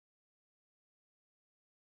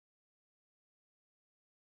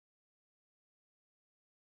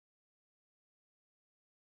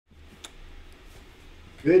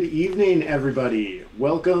Good evening, everybody.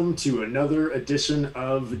 Welcome to another edition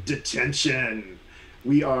of Detention.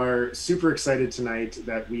 We are super excited tonight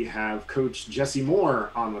that we have Coach Jesse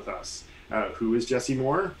Moore on with us. Who is Jesse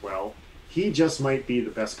Moore? Well, he just might be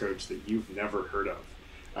the best coach that you've never heard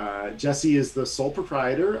of. Jesse is the sole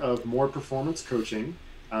proprietor of Moore Performance Coaching,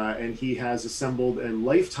 and he has assembled a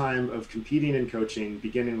lifetime of competing and coaching,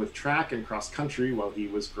 beginning with track and cross country while he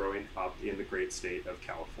was growing up in the great state of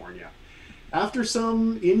California. After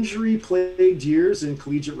some injury-plagued years in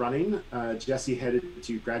collegiate running, Jesse headed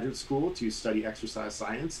to graduate school to study exercise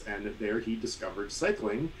science, and there he discovered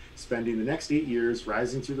cycling, spending the next 8 years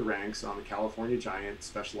rising through the ranks on the California Giant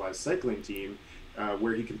specialized cycling team,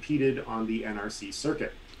 where he competed on the NRC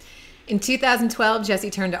circuit. In 2012, Jesse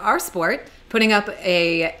turned to our sport, putting up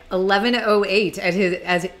a 11:08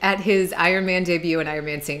 at his Ironman debut in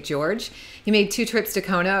Ironman St. George. He made 2 trips to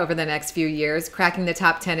Kona over the next few years, cracking the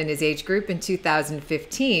top 10 in his age group in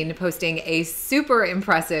 2015, posting a super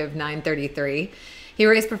impressive 9:33. He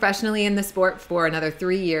raced professionally in the sport for another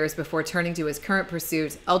 3 years before turning to his current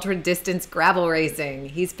pursuit, ultra-distance gravel racing.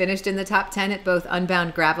 He's finished in the top 10 at both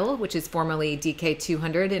Unbound Gravel, which is formerly DK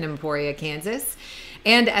 200 in Emporia, Kansas,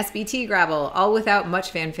 and SBT Gravel, all without much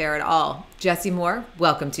fanfare at all. Jesse Moore,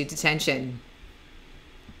 welcome to Detention.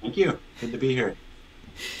 Thank you. Good to be here.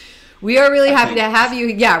 We are really happy to have you.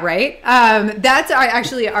 Yeah, right? That's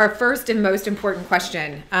actually our first and most important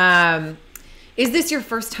question. Is this your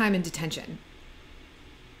first time in detention?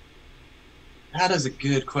 That is a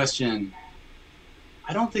good question.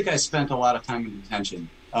 I don't think I spent a lot of time in detention.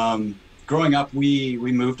 Growing up, we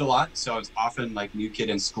moved a lot, so I was often like new kid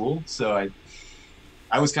in school. So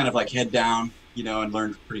I was kind of like head down, and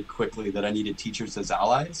learned pretty quickly that I needed teachers as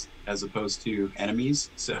allies as opposed to enemies.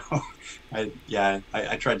 So I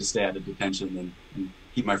tried to stay out of detention and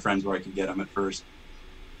keep my friends where I could get them at first.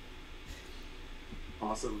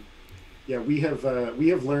 Awesome. Yeah, we have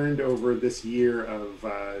learned over this year of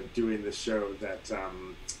doing this show that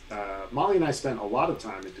Molly and I spent a lot of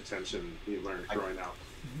time in detention. We learned growing up.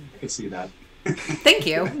 I could see that. Thank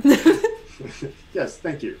you. Yes,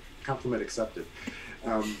 thank you. Compliment accepted.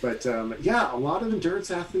 Yeah, a lot of endurance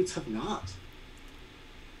athletes have not.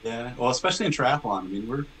 Yeah, well, especially in triathlon. I mean,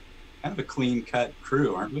 we're kind of a clean-cut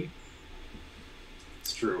crew, aren't we?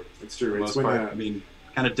 It's true. It's true. For the It's most when part. I mean,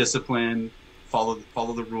 kind of disciplined, follow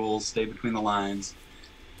the rules, stay between the lines.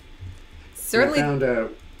 Certainly, I found,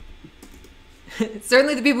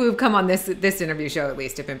 certainly the people who've come on this interview show at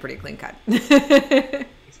least have been pretty clean cut.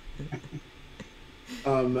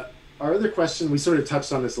 Our other question, we sort of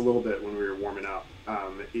touched on this a little bit when we were warming up,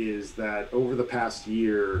 is that over the past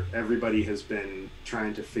year, everybody has been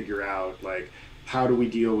trying to figure out, like, how do we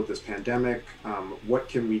deal with this pandemic? What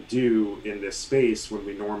can we do in this space when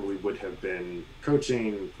we normally would have been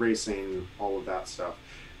coaching, racing, all of that stuff?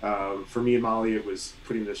 For me and Molly, it was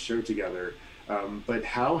putting this show together. But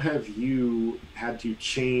how have you had to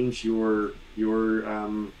change your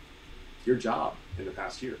job in the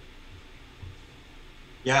past year?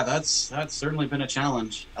 Yeah, that's certainly been a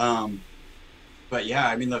challenge. But yeah,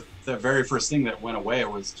 I mean, the very first thing that went away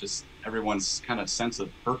was just everyone's kind of sense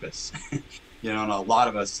of purpose. And a lot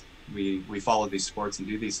of us, we follow these sports and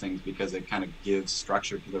do these things because it kind of gives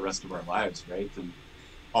structure to the rest of our lives, right? And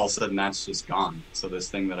all of a sudden that's just gone. So this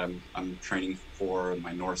thing that I'm training for,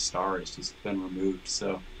 my North Star, has just been removed.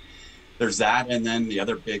 So there's that. And then the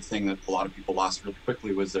other big thing that a lot of people lost really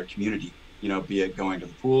quickly was their community. Be it going to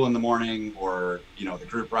the pool in the morning or, the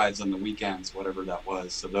group rides on the weekends, whatever that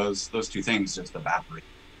was. So those 2 things just evaporate.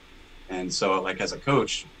 And so, like, as a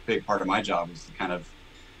coach, a big part of my job is to kind of,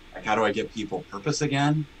 like, how do I give people purpose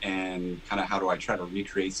again? And kind of how do I try to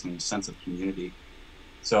recreate some sense of community?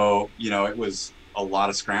 So, it was a lot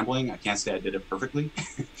of scrambling. I can't say I did it perfectly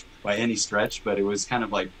by any stretch, but it was kind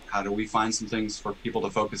of like, how do we find some things for people to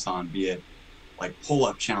focus on, be it like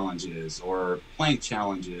pull-up challenges or plank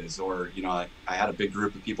challenges, or I had a big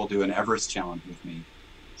group of people do an Everest challenge with me,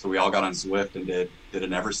 so we all got on Zwift and did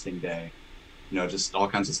an Everesting day, just all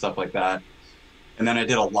kinds of stuff like that. And then I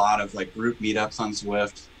did a lot of like group meetups on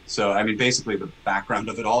Zwift. So I mean, basically the background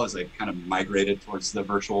of it all is I kind of migrated towards the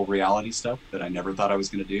virtual reality stuff that I never thought I was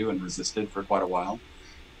going to do and resisted for quite a while,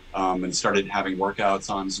 and started having workouts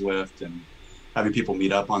on Zwift and having people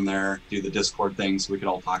meet up on there, do the Discord thing so we could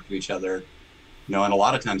all talk to each other. And a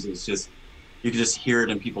lot of times it was just, you could just hear it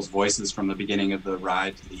in people's voices from the beginning of the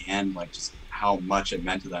ride to the end, like just how much it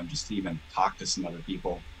meant to them just to even talk to some other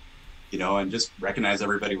people, and just recognize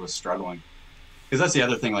everybody was struggling. Because that's the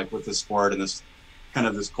other thing, like with the sport and this kind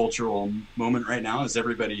of this cultural moment right now is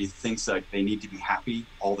everybody thinks like they need to be happy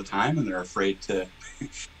all the time, and they're afraid to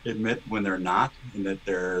admit when they're not, and that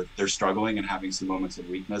they're struggling and having some moments of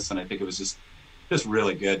weakness. And I think it was just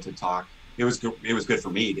really good to talk. It was good for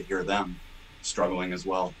me to hear them struggling as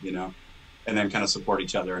well, you know, and then kind of support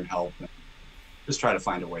each other and help and just try to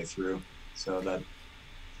find a way through. So that,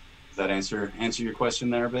 does that answer your question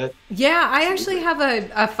there a bit? Yeah, I actually have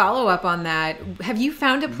a follow-up on that. Have you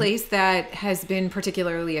found a place that has been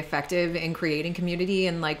particularly effective in creating community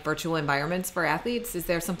and like virtual environments for athletes? Is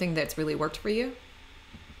there something that's really worked for you?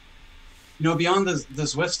 You know, beyond the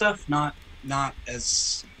Zwift stuff, not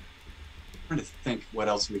as, I'm trying to think what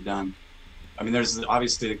else we've done. I mean, there's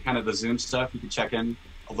obviously kind of the Zoom stuff. You can check in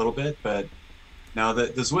a little bit, but no, the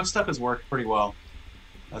Zwift stuff has worked pretty well.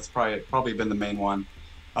 That's probably been the main one.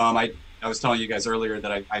 I was telling you guys earlier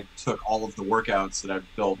that I took all of the workouts that I've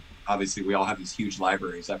built. Obviously, we all have these huge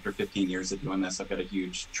libraries. After 15 years of doing this, I've got a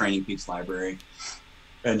huge Training Peaks library,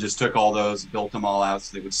 and just took all those, built them all out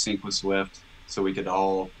so they would sync with Zwift, so we could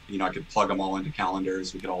all, you know, I could plug them all into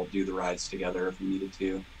calendars. We could all do the rides together if we needed to.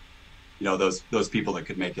 You know, those people that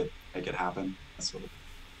could make it happen. That's what.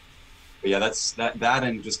 But yeah, that's that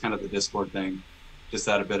and just kind of the Discord thing, just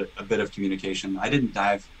that a bit of communication. I didn't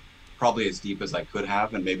dive probably as deep as I could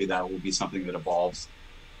have, and maybe that will be something that evolves.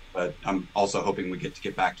 But I'm also hoping we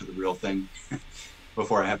get back to the real thing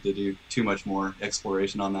before I have to do too much more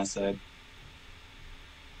exploration on that side.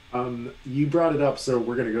 You brought it up, so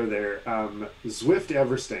we're going to go there. Zwift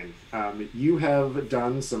Everesting. You have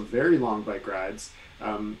done some very long bike rides.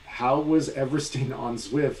 How was Everesting on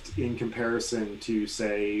Zwift in comparison to,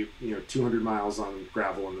 say, 200 miles on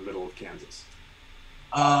gravel in the middle of Kansas?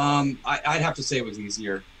 I'd have to say it was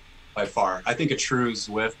easier by far. I think a true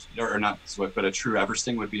Zwift, or not Zwift, but a true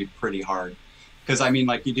Everesting would be pretty hard. Because I mean,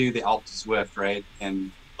 like, you do the Alp to Zwift, right?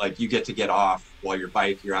 And like you get off while your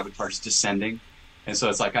avatar's descending. And so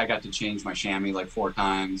it's like I got to change my chamois like 4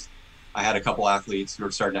 times. I had a couple athletes who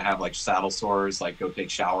were starting to have like saddle sores, like go take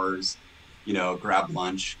showers, you know, grab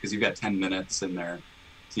lunch, because you've got 10 minutes in there.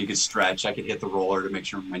 So you could stretch. I could hit the roller to make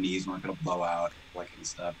sure my knees weren't going to blow out, like, and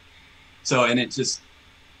stuff. So, and it just,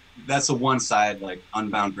 that's the one side, like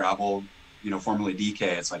Unbound Gravel, you know, formerly DK.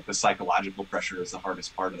 It's like the psychological pressure is the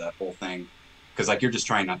hardest part of that whole thing. Because like you're just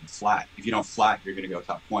trying not to flat. If you don't flat, you're going to go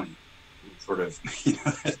top 20. Sort of, you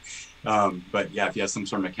know. But yeah, if you have some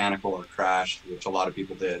sort of mechanical or crash, which a lot of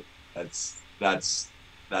people did, that's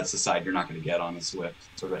the side you're not going to get on a Zwift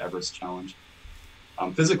sort of Everest challenge.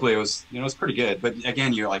 Physically, it was pretty good. But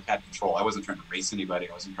again, you like had control. I wasn't trying to race anybody.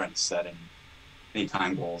 I wasn't trying to set any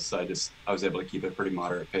time goals. So I was able to keep it pretty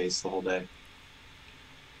moderate pace the whole day.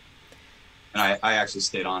 And I actually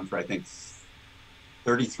stayed on for, I think,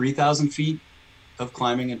 33,000 feet of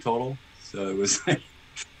climbing in total. So it was like,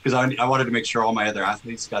 because I wanted to make sure all my other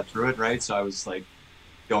athletes got through it, right? So I was like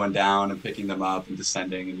going down and picking them up and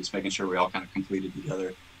descending and just making sure we all kind of completed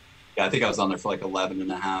together. Yeah, I think I was on there for like 11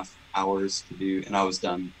 and a half hours to do, and I was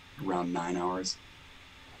done around 9 hours,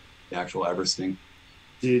 the actual Everesting.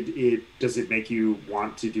 Does it make you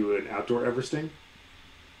want to do an outdoor Everesting?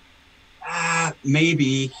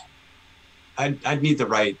 Maybe. I'd need the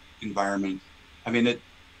right environment. I mean,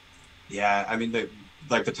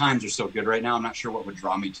 the times are so good right now. I'm not sure what would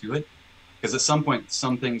draw me to it, because at some point,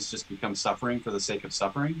 some things just become suffering for the sake of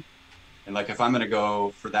suffering. And like, if I'm going to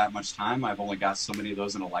go for that much time, I've only got so many of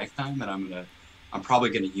those in a lifetime that I'm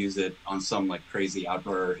probably going to use it on some like crazy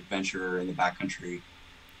outdoor adventure in the backcountry,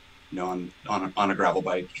 you know, on a gravel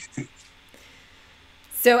bike.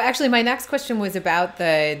 So actually, my next question was about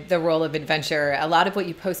the role of adventure. A lot of what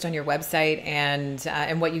you post on your website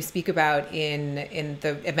and what you speak about in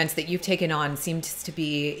the events that you've taken on seems to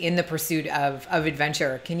be in the pursuit of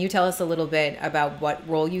adventure. Can you tell us a little bit about what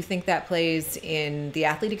role you think that plays in the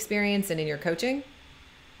athlete experience and in your coaching?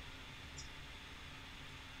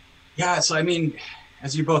 Yeah, so I mean,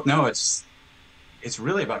 as you both know, it's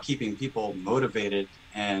really about keeping people motivated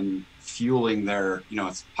and fueling their, you know,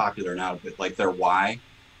 it's popular now, but like their why,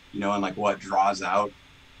 you know, and like what draws out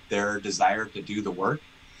their desire to do the work.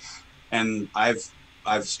 And I've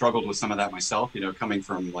struggled with some of that myself, you know, coming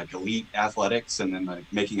from like elite athletics and then like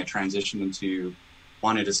making a transition into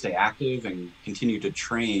wanting to stay active and continue to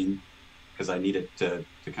train, because I needed to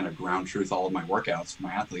kind of ground truth all of my workouts for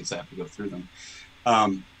my athletes. I have to go through them.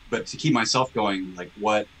 But to keep myself going, like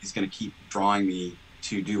what is going to keep drawing me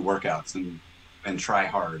to do workouts and try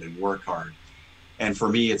hard and work hard. And for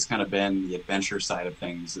me, it's kind of been the adventure side of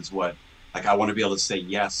things is what, like, I want to be able to say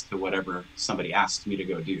yes to whatever somebody asks me to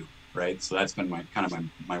go do, right? So that's been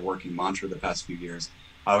my working mantra the past few years.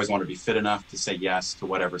 I always want to be fit enough to say yes to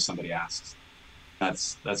whatever somebody asks.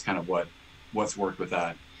 That's kind of what what's worked with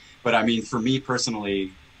that. But I mean, for me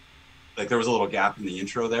personally, like there was a little gap in the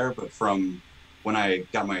intro there, but from when I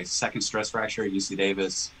got my second stress fracture at UC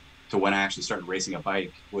Davis to when I actually started racing a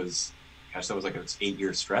bike was, gosh, that was like an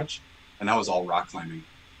 8-year stretch. And that was all rock climbing.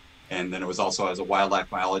 And then it was also as a wildlife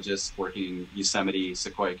biologist working Yosemite,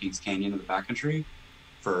 Sequoia, Kings Canyon in the backcountry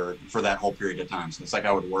for that whole period of time. So it's like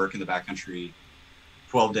I would work in the backcountry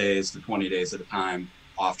 12 days to 20 days at a time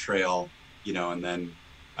off trail, you know, and then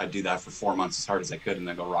I'd do that for 4 months as hard as I could and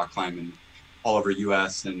then go rock climbing all over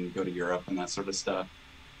US and go to Europe and that sort of stuff.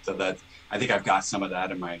 So that, I think I've got some of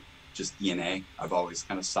that in my just DNA. I've always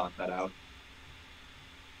kind of sought that out.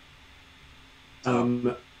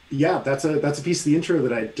 Yeah, that's a piece of the intro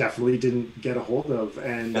that I definitely didn't get a hold of,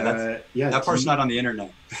 and yeah, that part's not on the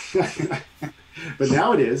internet. But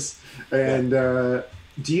now it is. And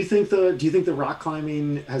do you think the rock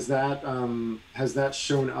climbing has that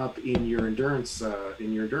shown up in your endurance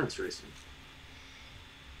racing?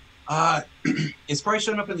 It's probably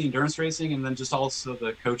shown up in the endurance racing, and then just also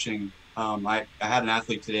the coaching. I had an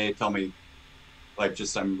athlete today tell me, like,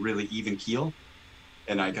 just I'm really even keel,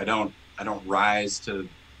 and like I don't rise to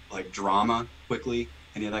like drama quickly,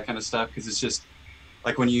 any of that kind of stuff, because it's just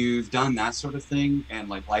like when you've done that sort of thing and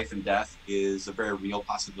like life and death is a very real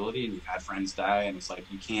possibility and you've had friends die and it's like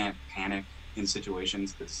you can't panic in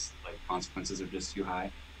situations because like consequences are just too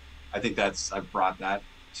high. I think I've brought that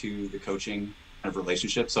to the coaching kind of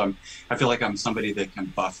relationship. So I feel like I'm somebody that can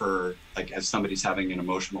buffer, like as somebody's having an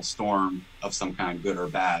emotional storm of some kind, good or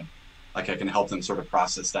bad, like I can help them sort of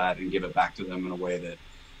process that and give it back to them in a way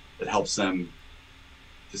that helps them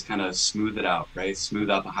just kind of smooth it out, right? Smooth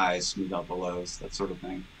out the highs, smooth out the lows, that sort of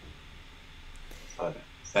thing. Does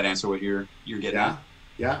that answer what you're getting at?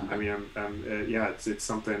 Yeah. I mean, yeah, it's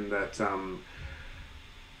something that,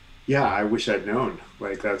 yeah, I wish I'd known.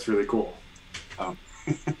 Like, that's really cool.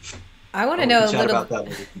 I want to know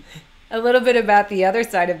a little bit about the other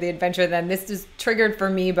side of the adventure. Then this is triggered for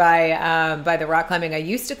me by the rock climbing I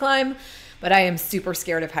used to climb, but I am super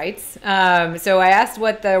scared of heights. So I asked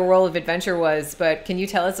what the role of adventure was, but can you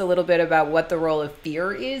tell us a little bit about what the role of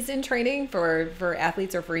fear is in training for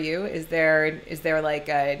athletes or for you? Is there like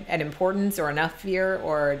an importance or enough fear,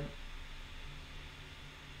 or?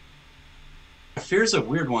 Fear's a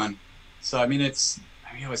weird one. So, I mean, I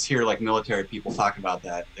always hear like military people talk about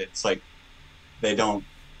that. It's like they don't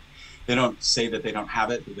say that they don't have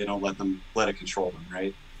it, but they don't let it control them,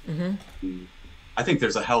 right? Mm-hmm. I think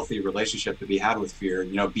there's a healthy relationship to be had with fear,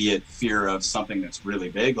 you know, be it fear of something that's really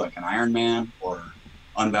big, like an Ironman or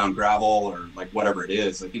Unbound Gravel or like whatever it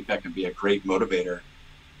is. I think that can be a great motivator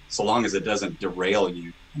so long as it doesn't derail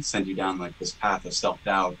you and send you down like this path of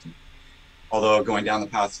self-doubt. Although going down the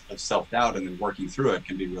path of self-doubt and then working through it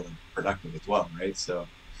can be really productive as well, right? So,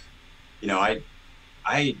 you know,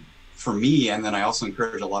 I for me, and then I also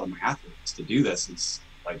encourage a lot of my athletes to do this, is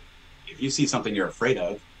like, if you see something you're afraid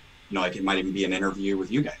of, you know, like it might even be an interview with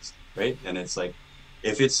you guys, right? And it's like,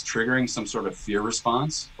 if it's triggering some sort of fear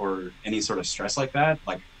response or any sort of stress like that,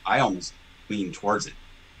 like I almost lean towards it.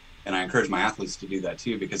 And I encourage my athletes to do that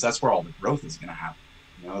too, because that's where all the growth is going to happen.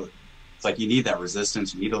 You know, it's like you need that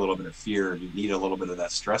resistance, you need a little bit of fear, you need a little bit of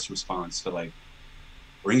that stress response to like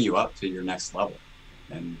bring you up to your next level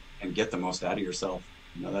and get the most out of yourself.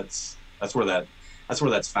 You know, that's where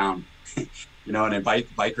that's found. You know, and in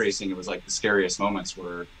bike racing, it was like the scariest moments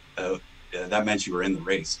where that meant you were in the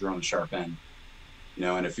race, you're on the sharp end, you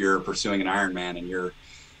know. And if you're pursuing an Ironman and you're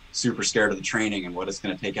super scared of the training and what it's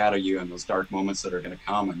going to take out of you and those dark moments that are going to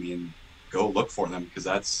come, I mean, go look for them, because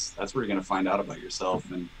that's where you're going to find out about yourself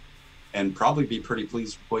and probably be pretty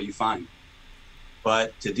pleased with what you find.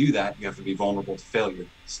 But to do that, you have to be vulnerable to failure.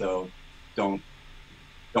 So don't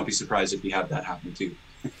be surprised if you have that happen too.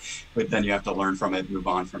 But then you have to learn from it, move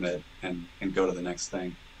on from it, and go to the next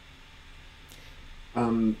thing.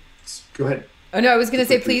 Go ahead. Oh no, I was going to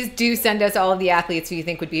say, please do send us all of the athletes who you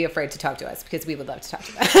think would be afraid to talk to us, because we would love to talk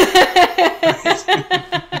to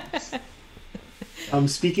them.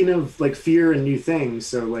 Speaking of like fear and new things,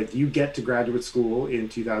 so like you get to graduate school in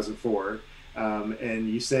 2004, and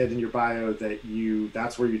you said in your bio that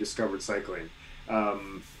that's where you discovered cycling.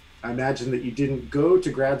 I imagine that you didn't go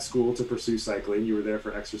to grad school to pursue cycling. You were there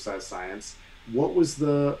for exercise science. What was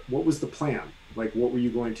the plan? Like, what were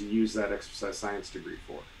you going to use that exercise science degree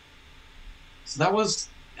for? So that was,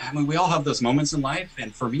 I mean, we all have those moments in life.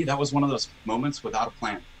 And for me, that was one of those moments without a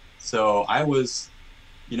plan. So I was,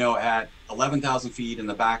 you know, at 11,000 feet in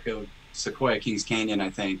the back of Sequoia Kings Canyon,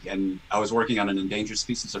 I think. And I was working on an endangered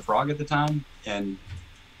species of frog at the time. And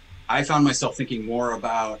I found myself thinking more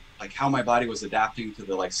about like how my body was adapting to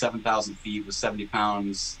the like 7,000 feet with 70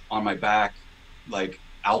 pounds on my back, like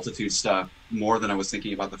altitude stuff, more than I was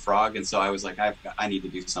thinking about the frog. And so I was like, I need to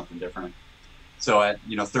do something different. So at,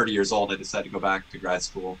 30 years old, I decided to go back to grad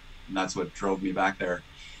school, and that's what drove me back there.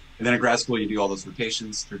 And then in grad school, you do all those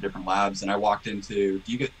rotations through different labs. And I walked into,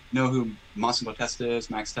 do you know who Massimo Testa is?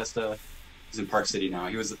 Max Testa? He's in Park City now.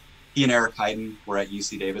 He and Eric Heiden were at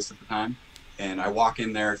UC Davis at the time. And I walk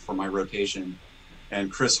in there for my rotation,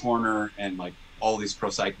 and Chris Horner and like all these pro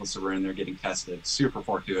cyclists that were in there getting tested, super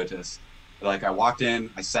fortuitous. Like I walked in,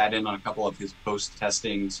 I sat in on a couple of his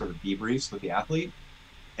post-testing sort of debriefs with the athlete,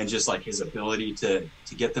 and just like his ability to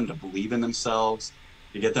get them to believe in themselves,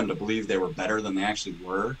 to get them to believe they were better than they actually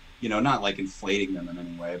were, not like inflating them in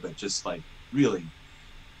any way, but just like really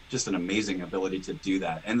just an amazing ability to do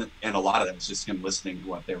that. And a lot of that was just him listening to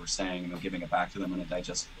what they were saying and giving it back to them in a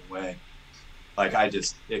digestible way. Like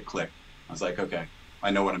it clicked. I was like, okay, I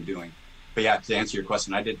know what I'm doing. But yeah, to answer your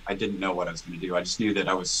question, I didn't know what I was going to do. I just knew that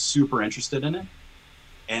I was super interested in it.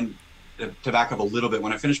 And to back up a little bit,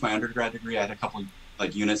 when I finished my undergrad degree, I had a couple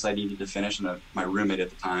like units I needed to finish, and my roommate at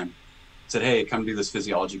the time said, hey, come do this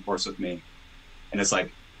physiology course with me. And it's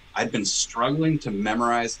like, I'd been struggling to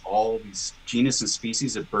memorize all these genus and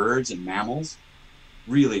species of birds and mammals.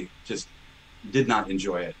 Really just did not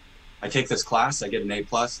enjoy it. I take this class, I get an A+,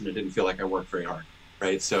 and it didn't feel like I worked very hard,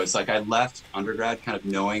 right? So it's like I left undergrad kind of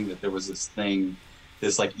knowing that there was this thing,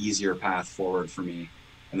 this like easier path forward for me,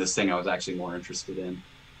 and this thing I was actually more interested in.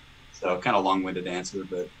 So kind of long-winded answer,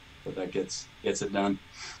 but that gets it done.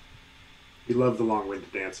 We love the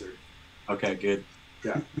long-winded answer. Okay, good.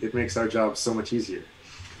 Yeah, it makes our job so much easier.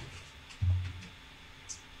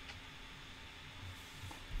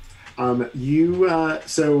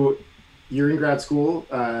 So you're in grad school,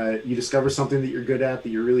 you discover something that you're good at, that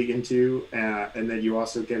you're really into, and then you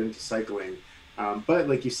also get into cycling. But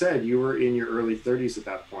like you said, you were in your early 30s at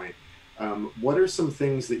that point. What are some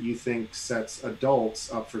things that you think sets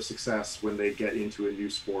adults up for success when they get into a new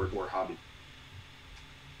sport or hobby?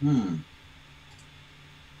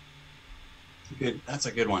 That's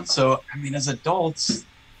a good one. So, I mean, as adults,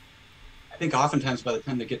 I think oftentimes by the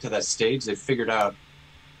time they get to that stage, they've figured out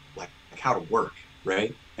like how to work,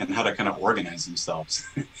 right? And how to kind of organize themselves.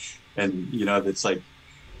 And, it's like,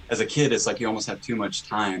 as a kid, it's like you almost have too much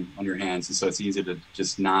time on your hands. And so it's easy to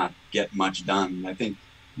just not get much done. And I think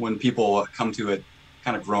when people come to it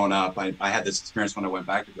kind of growing up, I had this experience when I went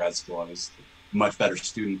back to grad school. I was a much better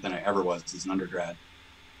student than I ever was as an undergrad.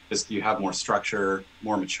 Just you have more structure,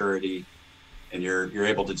 more maturity, and you're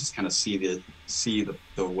able to just kind of see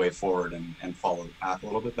the way forward and follow the path a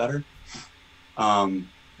little bit better.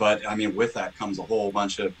 But I mean, with that comes a whole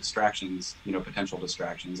bunch of distractions, potential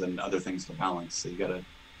distractions and other things to balance. So you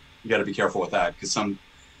gotta be careful with that, because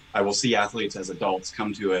I will see athletes as adults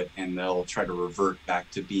come to it and they'll try to revert back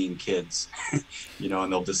to being kids, and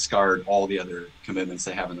they'll discard all the other commitments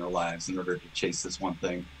they have in their lives in order to chase this one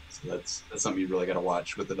thing. So that's something you really got to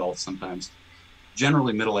watch with adults sometimes.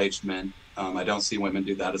 Generally middle-aged men. I don't see women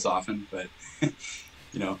do that as often, but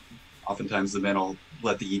oftentimes the men will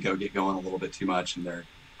let the ego get going a little bit too much, and they're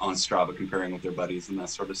on Strava comparing with their buddies and that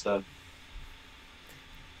sort of stuff.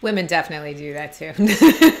 Women definitely do that too.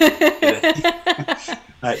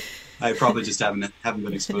 I probably just haven't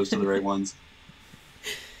been exposed to the right ones.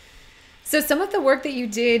 So some of the work that you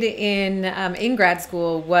did in grad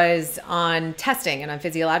school was on testing and on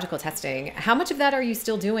physiological testing. How much of that are you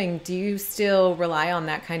still doing? Do you still rely on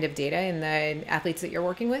that kind of data in the athletes that you're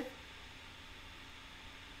working with?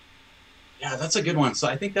 Yeah, that's a good one. So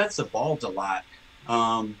I think that's evolved a lot.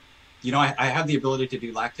 I have the ability to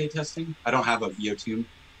do lactate testing. I don't have a VO2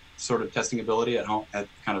 sort of testing ability at home, at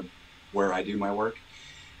kind of where I do my work.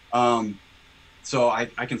 So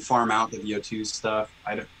I can farm out the VO2 stuff.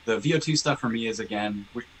 The VO2 stuff for me is, again,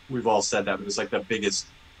 we've all said that, but it's like the biggest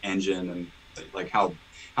engine, and like how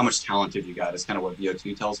much talent have you got is kind of what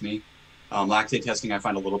VO2 tells me. Lactate testing I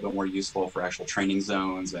find a little bit more useful for actual training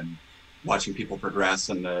zones and watching people progress,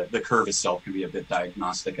 and the curve itself can be a bit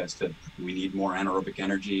diagnostic as to do we need more anaerobic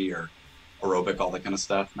energy or aerobic, all that kind of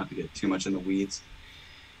stuff, not to get too much in the weeds.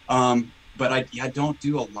 But I don't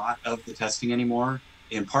do a lot of the testing anymore,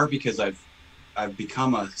 in part because I've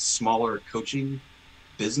become a smaller coaching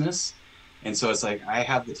business. And so it's like I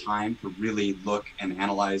have the time to really look and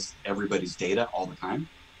analyze everybody's data all the time.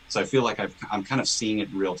 So I feel like I'm kind of seeing it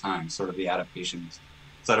in real time, sort of the adaptations.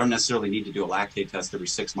 So I don't necessarily need to do a lactate test every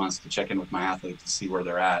 6 months to check in with my athlete to see where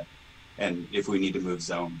they're at and if we need to move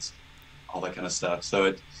zones, all that kind of stuff. So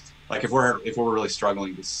it, like if we're really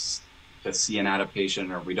struggling to see an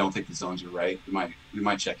adaptation, or we don't think the zones are right, we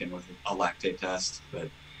might check in with a lactate test. But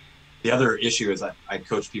the other issue is that I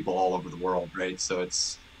coach people all over the world, right? So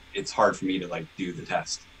it's hard for me to like do the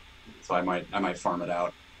test. So I might farm it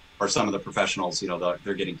out. or some of the professionals,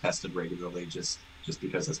 they're getting tested regularly just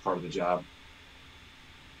because that's part of the job.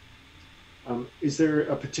 Is there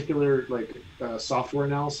a particular software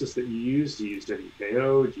analysis that you use? Do you use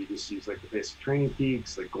WKO? Do you just use like the basic training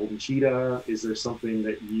peaks, like Golden Cheetah? Is there something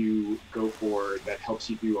that you go for that helps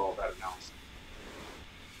you do all that analysis?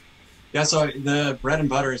 Yeah, so the bread and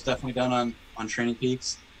butter is definitely done on Training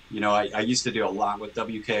Peaks. I used to do a lot with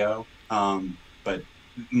WKO, but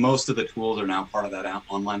most of the tools are now part of that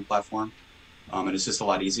online platform, and it's just a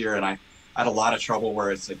lot easier. And I had a lot of trouble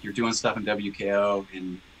where it's like you're doing stuff in WKO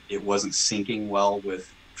and it wasn't syncing well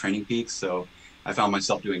with Training Peaks, so I found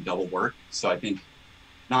myself doing double work. So I think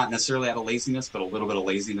not necessarily out of laziness, but a little bit of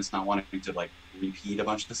laziness, not wanting to like repeat a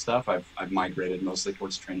bunch of the stuff. I've migrated mostly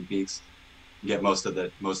towards Training Peaks, get most of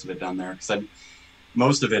it done there, because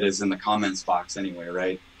most of it is in the comments box anyway,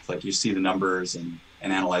 right? It's like you see the numbers and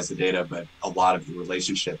analyze the data, but a lot of the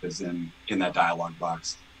relationship is in that dialogue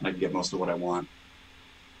box, and I can get most of what I want,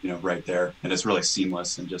 right there. And it's really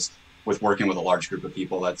seamless, and just with working with a large group of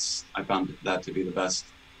people, I found that to be the best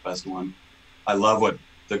one. I love what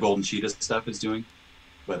the Golden Cheetah stuff is doing,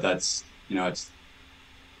 but that's,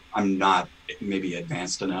 I'm not maybe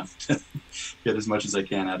advanced enough to get as much as I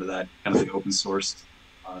can out of that kind of the open source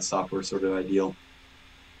software sort of ideal.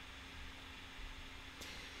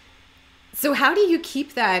 So how do you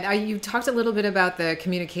keep that? You talked a little bit about the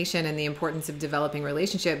communication and the importance of developing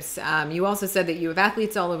relationships. You also said that you have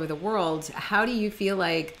athletes all over the world. How do you feel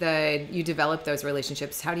like you develop those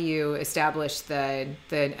relationships? How do you establish the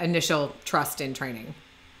initial trust in training?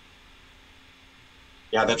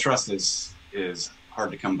 Yeah, that trust is hard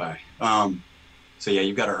to come by. So yeah,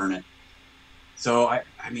 you've got to earn it. So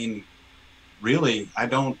I mean, really, I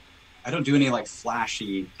don't do any like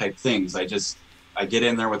flashy type things. I get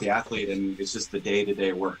in there with the athlete, and it's just the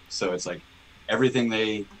day-to-day work. So it's like everything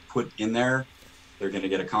they put in there, they're going to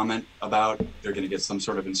get a comment about. They're going to get some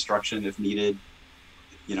sort of instruction if needed.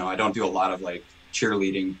 I don't do a lot of like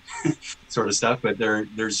cheerleading sort of stuff, but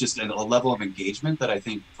there's just a level of engagement that I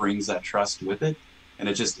think brings that trust with it. And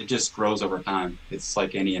it just grows over time. It's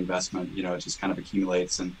like any investment, it just kind of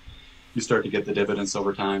accumulates, and you start to get the dividends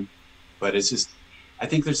over time. But it's just, I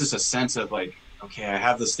think there's just a sense of like, okay, I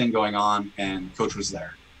have this thing going on and coach was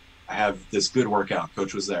there. I have this good workout,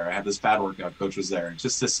 coach was there. I have this bad workout, coach was there.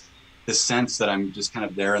 Just this sense that I'm just kind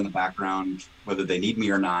of there in the background, whether they need me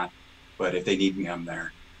or not, but if they need me, I'm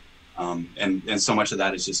there. And so much of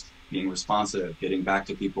that is just being responsive, getting back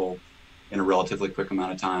to people in a relatively quick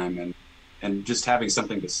amount of time, and just having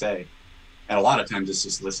something to say. And a lot of times it's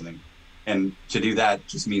just listening. And to do that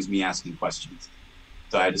just means me asking questions.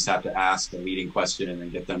 So I just have to ask a leading question and then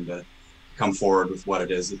get them to come forward with what it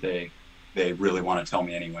is that they really want to tell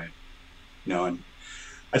me anyway. And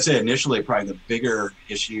I'd say initially probably the bigger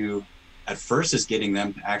issue at first is getting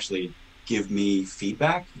them to actually give me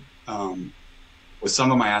feedback. With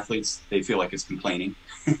some of my athletes, they feel like it's complaining,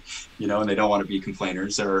 and they don't want to be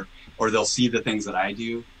complainers, or they'll see the things that I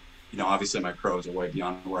do. Obviously my pros are way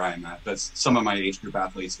beyond where I am at, but some of my age group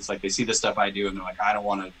athletes, it's like they see the stuff I do and they're like, I don't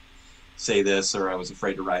want to say this, or I was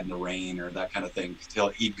afraid to ride in the rain, or that kind of thing.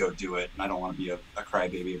 He'd go do it, and I don't want to be a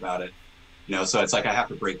crybaby about it. So it's like I have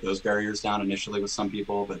to break those barriers down initially with some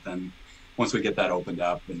people, but then once we get that opened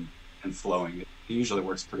up and flowing, it usually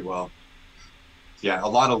works pretty well. Yeah, a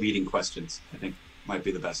lot of leading questions, I think, might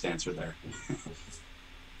be the best answer there.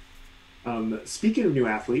 Speaking of new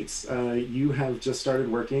athletes, you have just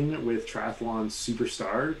started working with triathlon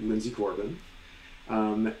superstar Linsey Corbin,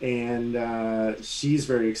 and she's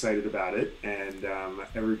very excited about it, and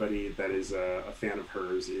everybody that is a fan of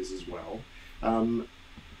hers is as well.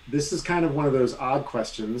 This is kind of one of those odd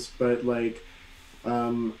questions, but like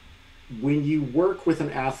when you work with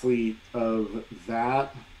an athlete of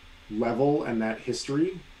that level and that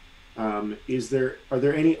history, are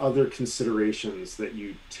there any other considerations that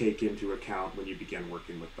you take into account when you begin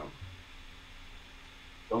working with them?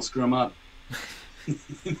 Don't screw them up.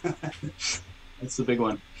 That's the big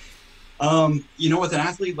one. With an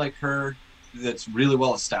athlete like her that's really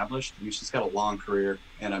well established, I mean, she's got a long career,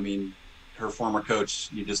 and I mean, her former coach,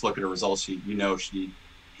 you just look at her results sheet,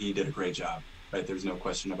 he did a great job, right? There's no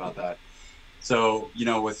question about that. So,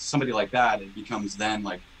 with somebody like that, it becomes then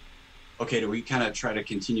like, okay, do we kind of try to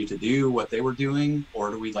continue to do what they were doing, or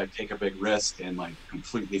do we like take a big risk and like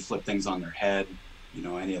completely flip things on their head,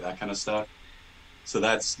 any of that kind of stuff? So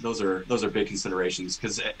those are big considerations,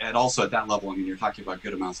 because also at that level, I mean, you're talking about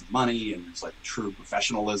good amounts of money, and there's like true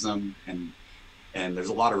professionalism, and there's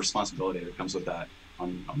a lot of responsibility that comes with that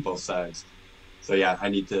on both sides. So yeah, I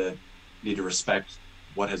need to respect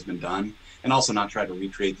what has been done, and also not try to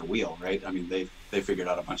recreate the wheel, right? I mean, they figured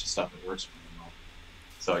out a bunch of stuff that works for them well.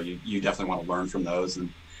 So you definitely want to learn from those. And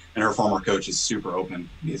her former coach is super open.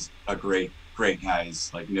 He's a great guy.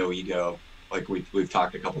 He's like no ego. Like we've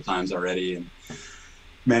talked a couple times already, and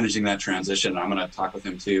managing that transition. I'm going to talk with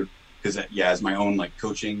him too, because as my own like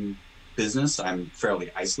coaching business, I'm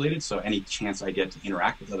fairly isolated. So any chance I get to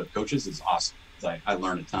interact with other coaches is awesome. I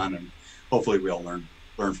learn a ton, and hopefully we all learn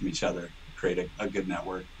from each other, create a good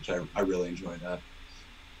network, which I really enjoy that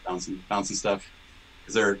bouncing stuff,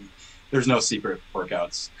 because there's no secret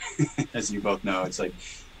workouts. As you both know, it's like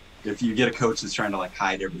if you get a coach that's trying to like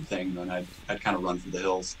hide everything, then I'd kind of run for the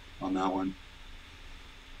hills on that one.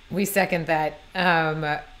 We second that.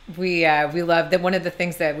 We love that. One of the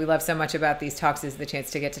things that we love so much about these talks is the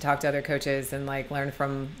chance to get to talk to other coaches and like learn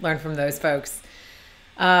from those folks.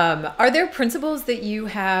 Are there principles that you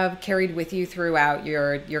have carried with you throughout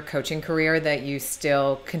your coaching career that you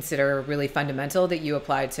still consider really fundamental that you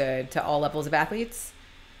apply to all levels of athletes?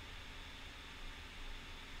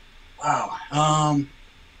 Wow.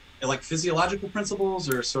 Like physiological principles,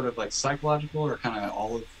 or sort of like psychological, or kind of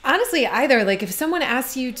all of? Honestly, either. Like if someone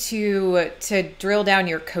asks you to drill down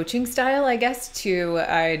your coaching style, I guess, to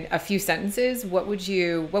a few sentences, what would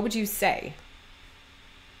you say?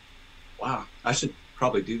 Wow, I should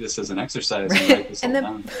probably do this as an exercise and write this and all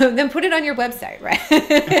then down. then put it on your website, right?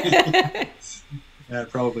 Yeah, I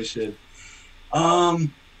probably should.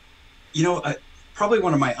 You know, probably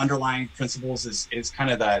one of my underlying principles is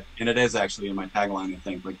kind of that, and it is actually in my tagline, I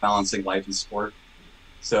think, like balancing life and sport.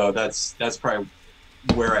 So that's probably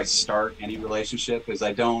where I start any relationship. Is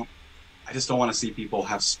I just don't want to see people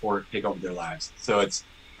have sport take over their lives. So it's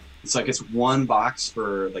like it's one box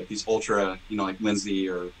for like these ultra, you know, like Linsey,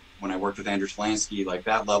 or when I worked with Andrew Slansky, like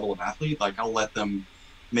that level of athlete, like I'll let them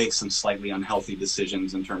make some slightly unhealthy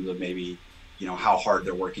decisions in terms of maybe, you know, how hard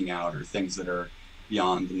they're working out, or things that are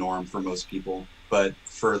beyond the norm for most people. But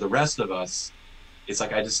for the rest of us, it's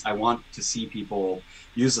like I want to see people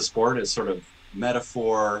use the sport as sort of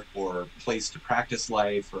metaphor or place to practice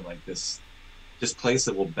life, or like this just place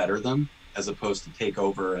that will better them, as opposed to take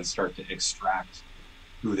over and start to extract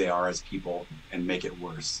who they are as people and make it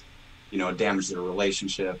worse, you know, damage their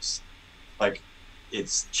relationships. Like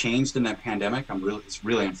it's changed in that pandemic. It's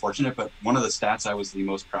really unfortunate, but one of the stats I was the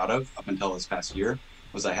most proud of up until this past year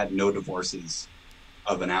was I had no divorces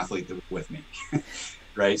of an athlete that was with me.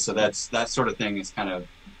 Right. So that sort of thing is kind of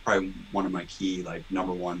probably one of my key, like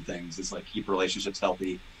number one things, is like keep relationships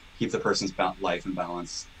healthy, keep the person's life in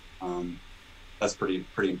balance. That's pretty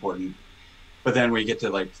important. But then we get to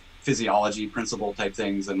like physiology principle type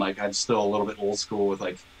things, and like I'm still a little bit old school with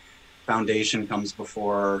like foundation comes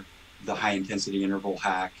before the high intensity interval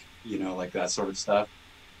hack, you know, like that sort of stuff.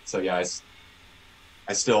 So yeah,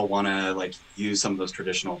 I still want to like use some of those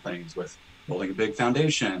traditional things with building a big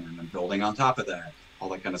foundation and then building on top of that, all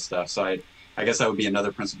that kind of stuff. So I guess that would be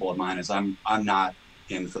another principle of mine, is I'm not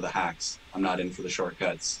in for the hacks. I'm not in for the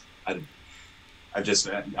shortcuts. I've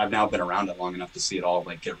now been around it long enough to see it all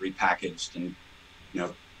like get repackaged, and, you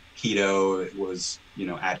know, keto, it was, you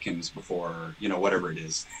know, Atkins before, you know, whatever it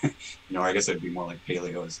is, you know, I guess it'd be more like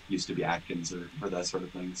paleo, it used to be Atkins, or that sort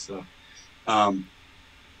of thing. So,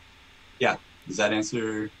 yeah, does that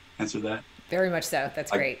answer that? Very much so.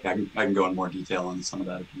 That's great. I can go in more detail on some of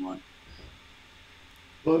that if you want.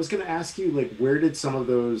 Well, I was going to ask you, like, where did some of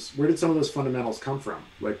those fundamentals come from?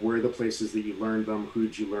 Like, where are the places that you learned them? Who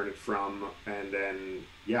did you learn it from? And then,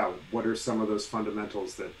 yeah, what are some of those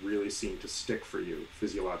fundamentals that really seem to stick for you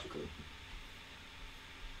physiologically?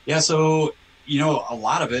 Yeah, so, you know, a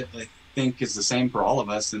lot of it, I think, is the same for all of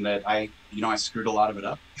us, in that I screwed a lot of it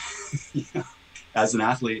up. You know, as an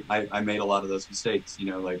athlete, I made a lot of those mistakes, you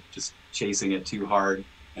know, like just chasing it too hard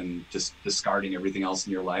and just discarding everything else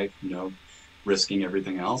in your life, you know, risking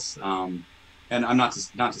everything else. And I'm not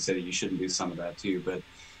to say that you shouldn't do some of that too, but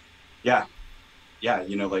yeah,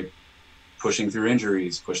 you know, like pushing through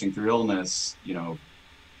injuries, pushing through illness, you know,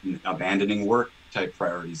 abandoning work type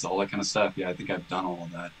priorities, all that kind of stuff. Yeah, I think I've done all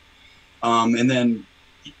of that. And then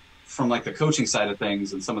from like the coaching side of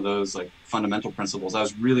things and some of those like fundamental principles, I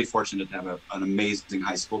was really fortunate to have an amazing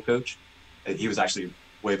high school coach. He was actually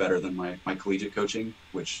way better than my collegiate coaching,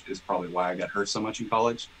 which is probably why I got hurt so much in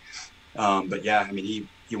college. But yeah, I mean,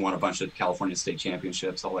 he won a bunch of California state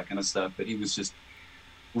championships, all that kind of stuff, but he was just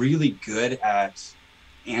really good at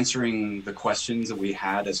answering the questions that we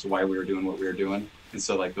had as to why we were doing what we were doing. And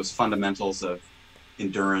so like those fundamentals of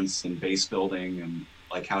endurance and base building and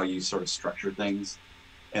like how you sort of structure things.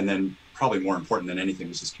 And then probably more important than anything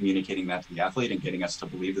was just communicating that to the athlete and getting us to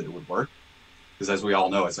believe that it would work. Because as we all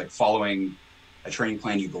know, it's like following a training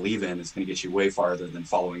plan you believe in is going to get you way farther than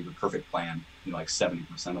following the perfect plan, you know, like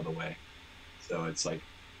 70% of the way. So it's like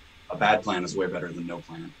a bad plan is way better than no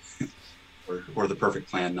plan, or the perfect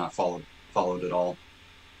plan not followed at all.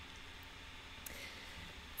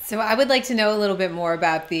 So I would like to know a little bit more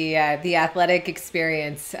about the athletic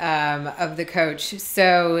experience of the coach.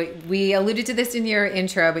 So we alluded to this in your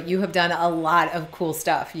intro, but you have done a lot of cool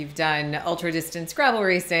stuff. You've done ultra distance gravel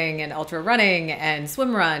racing and ultra running and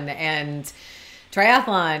SwimRun and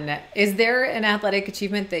triathlon. Is there an athletic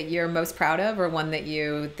achievement that you're most proud of, or one that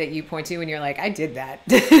you point to and you're like, I did that?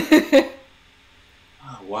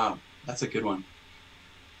 Oh, wow, that's a good one.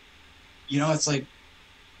 It's like,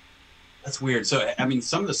 that's weird. So, I mean,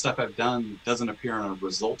 some of the stuff I've done doesn't appear on a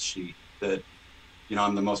results sheet that,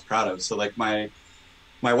 I'm the most proud of. So like my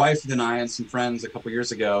wife and I and some friends a couple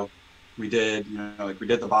years ago, we did, we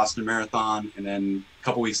did the Boston Marathon. And then a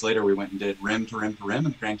couple weeks later, we went and did rim to rim to rim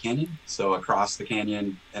in the Grand Canyon. So across the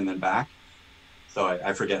canyon and then back. So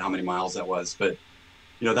I forget how many miles that was, but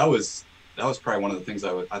that was probably one of the things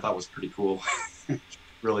I thought was pretty cool.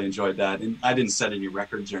 Really enjoyed that. And I didn't set any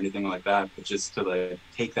records or anything like that, but just to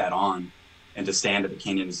take that on and to stand at the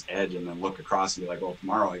canyon's edge and then look across and be like, well,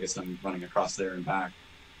 tomorrow I guess I'm running across there and back.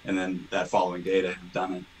 And then that following day to have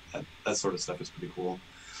done it, that sort of stuff is pretty cool.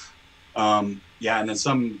 Yeah. And then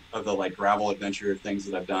some of the gravel adventure things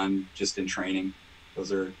that I've done just in training,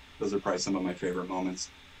 those are probably some of my favorite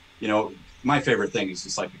moments. My favorite thing is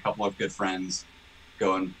just a couple of good friends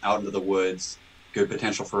going out into the woods, good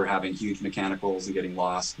potential for having huge mechanicals and getting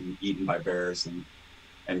lost and eaten by bears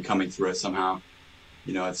and coming through it somehow.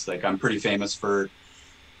 It's I'm pretty famous for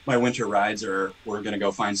my winter rides, or we're going to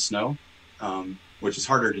go find snow, which is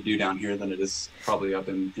harder to do down here than it is probably up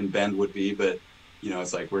in Bend would be. But,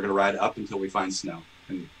 it's we're going to ride up until we find snow.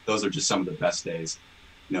 And those are just some of the best days,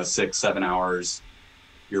 6-7 hours.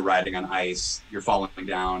 You're riding on ice, you're falling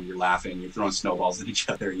down, you're laughing, you're throwing snowballs at each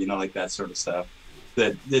other, that sort of stuff.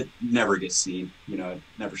 That never gets seen, it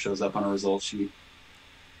never shows up on a results sheet.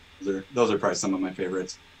 Those are probably some of my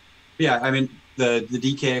favorites. But yeah, I mean, the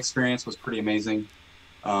DK experience was pretty amazing.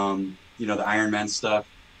 The Ironman stuff.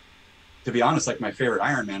 To be honest, my favorite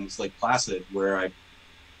Ironman was Lake Placid, where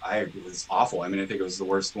I was awful. I mean, I think it was the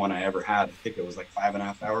worst one I ever had. I think it was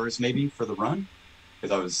 5.5 hours maybe for the run,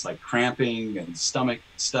 because I was cramping and stomach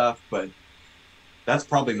stuff. But that's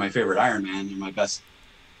probably my favorite Ironman and my best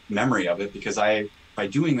memory of it, because by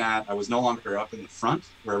doing that, I was no longer up in the front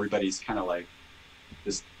where everybody's kind of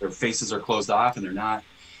just their faces are closed off and they're not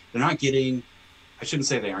getting, I shouldn't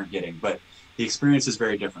say they aren't getting, but the experience is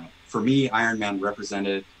very different. For me, Ironman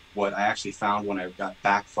represented what I actually found when I got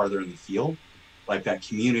back farther in the field, that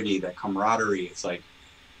community, that camaraderie. It's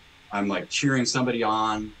I'm cheering somebody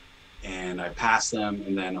on and I pass them,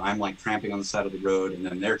 and then I'm cramping on the side of the road, and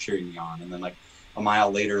then they're cheering me on. And then a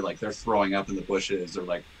mile later, they're throwing up in the bushes or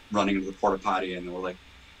running into the porta potty, and we're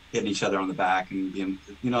hitting each other on the back and being,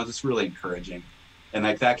 just really encouraging. And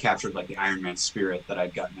that captured the Ironman spirit that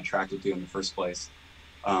I'd gotten attracted to in the first place.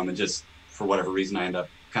 And just for whatever reason, I end up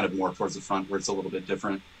kind of more towards the front where it's a little bit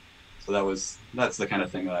different. So that's the kind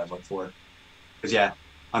of thing that I look for. Because yeah,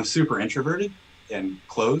 I'm super introverted and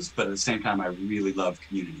closed, but at the same time, I really love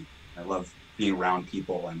community. I love being around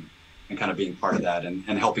people and kind of being part of that and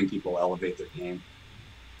helping people elevate their game.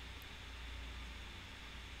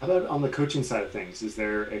 How about on the coaching side of things? Is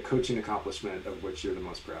there a coaching accomplishment of which you're the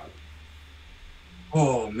most proud?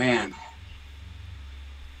 Oh, man.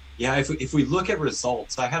 Yeah, if we look at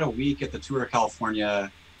results, I had a week at the Tour of California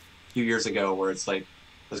a few years ago where it's I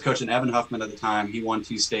was coaching Evan Huffman at the time. He won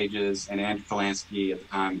 2 stages, and Andrew Kolansky at the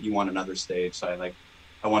time, he won another stage. So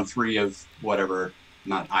I won 3 of whatever,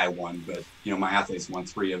 not I won, but, my athletes won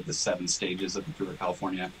 3 of the 7 stages of the Tour of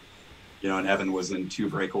California. And Evan was in 2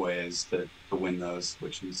 breakaways to win those,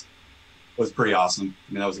 which was pretty awesome.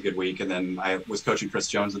 I mean, that was a good week. And then I was coaching Chris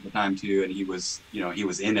Jones at the time too, and he was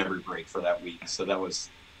in every break for that week. So that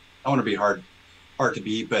want to be hard to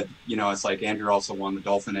beat. But it's Andrew also won the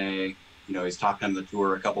Dauphiné. He's top 10 the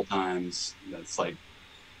Tour a couple times. It's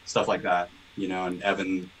stuff like that. And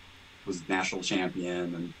Evan was national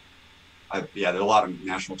champion, and there are a lot of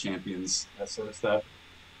national champions. That sort of stuff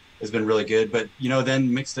has been really good. But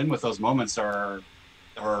then mixed in with those moments are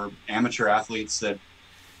amateur athletes that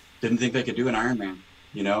didn't think they could do an Ironman,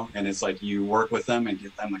 and it's you work with them and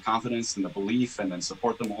get them the confidence and the belief, and then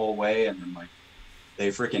support them the whole way, and then they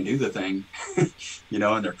freaking do the thing,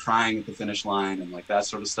 and they're crying at the finish line and that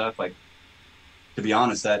sort of stuff. To be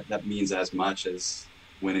honest, that means as much as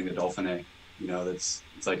winning the Dauphiné. It's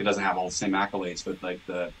it doesn't have all the same accolades, but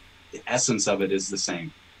the essence of it is the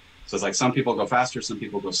same. So it's some people go faster, some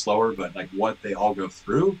people go slower, but what they all go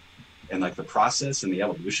through and the process and the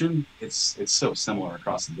evolution, it's so similar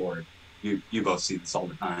across the board. You both see this all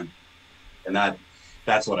the time. And that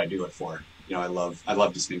that's what I do it for. You know, I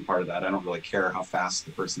love just being part of that. I don't really care how fast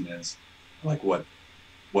the person is, like what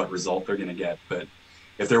result they're going to get. But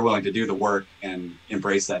if they're willing to do the work and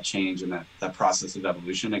embrace that change and that process of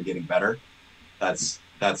evolution and getting better, that's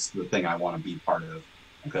the thing I want to be part of.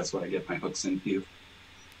 Like that's what I get my hooks into.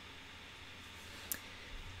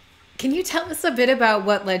 Can you tell us a bit about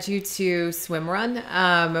what led you to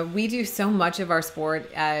SwimRun? We do so much of our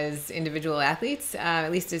sport as individual athletes,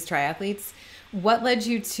 at least as triathletes. What led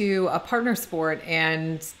you to a partner sport,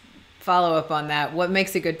 and follow up on that? What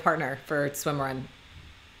makes a good partner for SwimRun?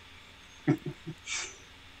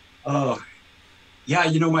 Oh, yeah,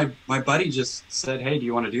 you know, my buddy just said, "Hey, do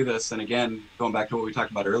you want to do this?" And again, going back to what we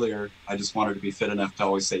talked about earlier, I just wanted to be fit enough to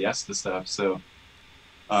always say yes to stuff. So,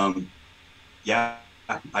 um, yeah,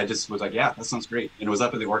 I just was like, "Yeah, that sounds great." And it was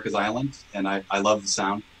up at the Orcas Island, and I love the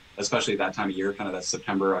sound, especially that time of year, kind of that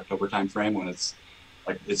September, October time frame when it's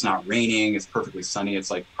like it's not raining, it's perfectly sunny. It's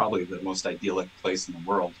like probably the most idyllic place in the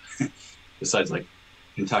world, besides like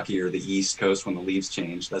Kentucky or the East Coast when the leaves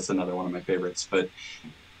change. That's another one of my favorites. But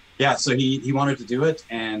yeah, so he wanted to do it,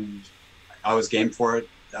 and I was game for it.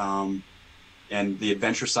 And the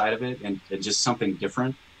adventure side of it, and just something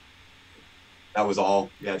different. That was all.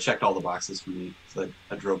 Yeah, it checked all the boxes for me. So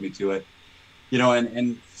that drove me to it. You know,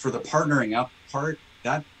 and for the partnering up part,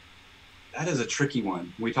 that is a tricky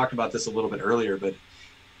one. We talked about this a little bit earlier, but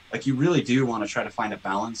like you really do want to try to find a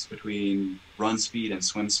balance between run speed and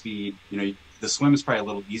swim speed. You know, the swim is probably a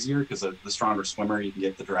little easier because the stronger swimmer, you can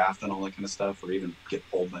get the draft and all that kind of stuff, or even get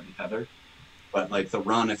pulled by the tether. But like the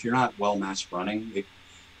run, if you're not well matched running,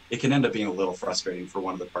 it can end up being a little frustrating for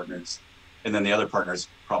one of the partners. And then the other partner is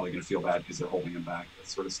probably going to feel bad because they're holding him back, that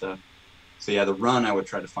sort of stuff. So yeah, the run I would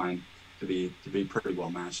try to find to be pretty well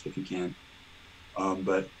matched if you can.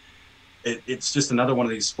 But it's just another one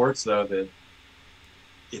of these sports though that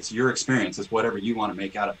it's your experience. It's whatever you want to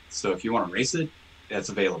make out of it. So if you want to race it, that's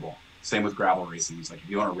available. Same with gravel racing. It's like if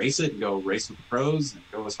you want to race it and go race with the pros and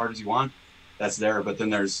go as hard as you want, that's there. But then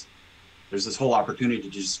there's this whole opportunity to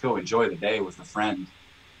just go enjoy the day with a friend,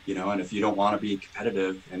 you know. And if you don't want to be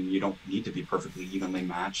competitive and you don't need to be perfectly evenly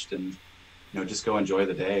matched, and you know, just go enjoy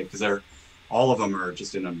the day, because all of them are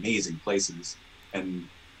just in amazing places. And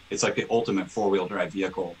it's like the ultimate four-wheel drive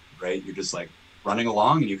vehicle, right? You're just like running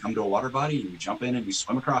along and you come to a water body and you jump in and you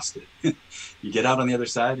swim across it. You get out on the other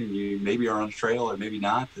side and you maybe are on a trail or maybe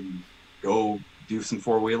not, and go do some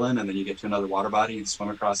four-wheeling, and then you get to another water body and swim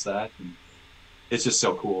across that. And it's just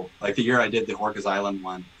so cool. Like the year I did the Orcas Island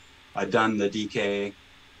one, I'd done the DK,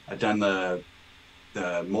 I'd done the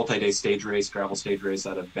multi-day stage race, gravel stage race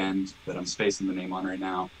out of Bend that I'm spacing the name on right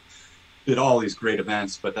now. Did all these great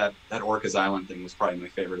events, but that Orcas Island thing was probably my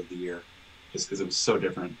favorite of the year, just because it was so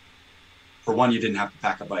different. For one, you didn't have to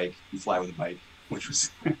pack a bike and fly with a bike, which was,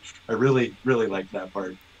 I really, really liked that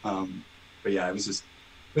part. But yeah, it was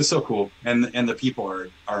so cool. And the people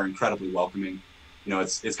are incredibly welcoming. You know,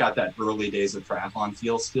 it's got that early days of triathlon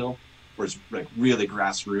feel still, where it's like really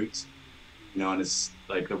grassroots, you know, and it's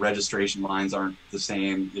like the registration lines aren't the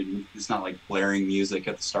same. It's not like blaring music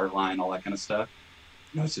at the start line, all that kind of stuff.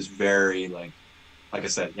 You know, it's just very like I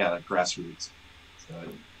said, yeah, like grassroots. So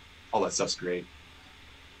all that stuff's great.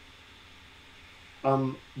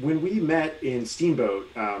 When we met in Steamboat,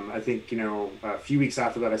 I think, you know, a few weeks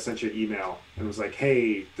after that, I sent you an email and was like,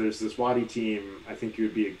 hey, there's this Wadi team. I think you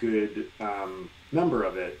would be a good member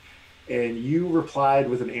of it. And you replied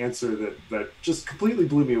with an answer that just completely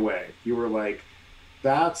blew me away. You were like,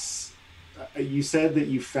 you said that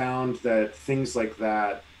you found that things like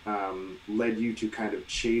that led you to kind of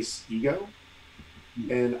chase ego.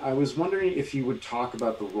 And I was wondering if you would talk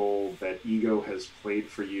about the role that ego has played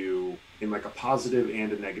for you in like a positive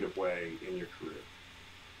and a negative way in your career.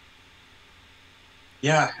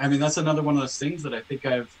 Yeah, I mean, that's another one of those things that I think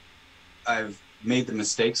I've made the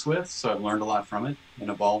mistakes with, so I've learned a lot from it and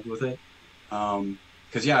evolved with it.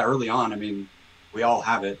 Because yeah, early on, I mean, we all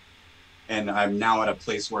have it, and I'm now at a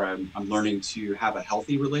place where I'm learning to have a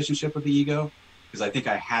healthy relationship with the ego, because I think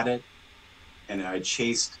I had it, and I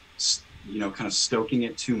chased, you know, kind of stoking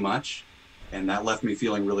it too much, and that left me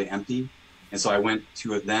feeling really empty. And so I went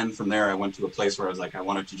to it. Then from there, I went to a place where I was like, I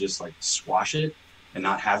wanted to just like squash it and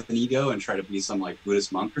not have an ego and try to be some like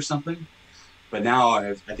Buddhist monk or something. But now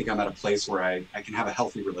I think I'm at a place where I can have a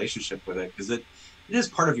healthy relationship with it, because it is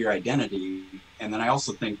part of your identity. And then I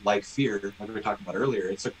also think, like fear, like we talked about earlier,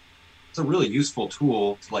 it's a really useful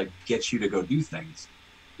tool to like get you to go do things,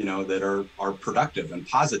 you know, that are productive and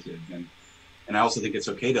positive. And I also think it's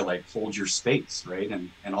okay to like hold your space, right?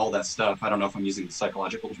 And all that stuff. I don't know if I'm using the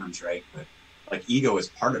psychological terms right, but like ego is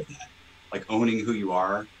part of that. Like owning who you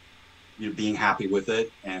are being happy with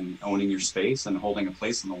it and owning your space and holding a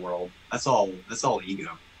place in the world. That's all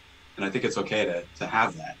ego. And I think it's okay to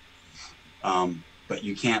have that. But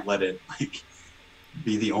you can't let it like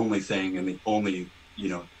be the only thing, and the only,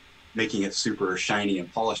 making it super shiny and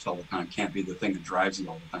polished all the time can't be the thing that drives you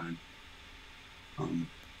all the time.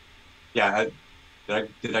 Yeah.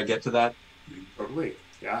 Did I get to that? Totally.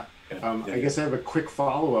 Yeah. Yeah. I guess I have a quick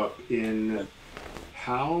follow-up in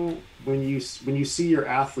how, when you see your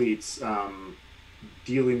athletes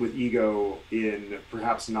dealing with ego in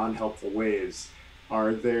perhaps non-helpful ways,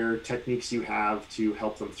 are there techniques you have to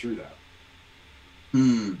help them through that?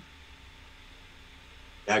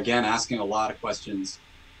 Yeah, again, asking a lot of questions.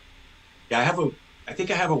 Yeah, I think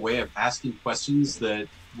I have a way of asking questions that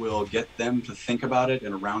will get them to think about it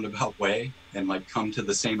in a roundabout way and like come to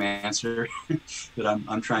the same answer that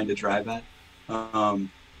I'm trying to drive at.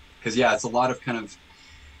 Because yeah, it's a lot of kind of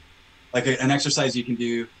like an exercise you can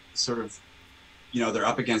do sort of, they're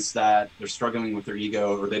up against that, they're struggling with their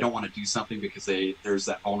ego, or they don't want to do something because there's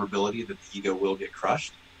that vulnerability that the ego will get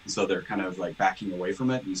crushed. And so they're kind of like backing away from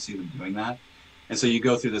it, and you see them doing that. And so you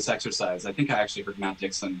go through this exercise. I think I actually heard Matt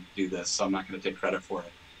Dixon do this, so I'm not going to take credit for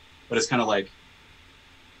it. But it's kind of like,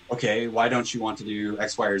 okay, why don't you want to do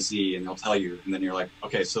X, Y, or Z? And they'll tell you. And then you're like,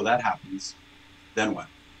 okay, so that happens. Then what?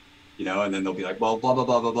 And then they'll be like, well, blah, blah,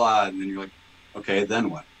 blah, blah, blah. And then you're like, okay, then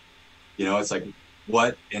what? It's like,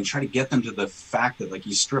 what? And try to get them to the fact that like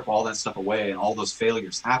you strip all that stuff away and all those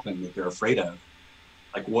failures happen that they're afraid of.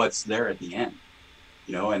 Like what's there at the end?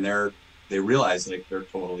 And they realize like they're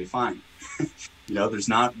totally fine. There's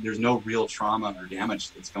no real trauma or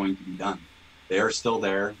damage that's going to be done. They are still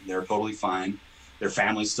there. They're totally fine. Their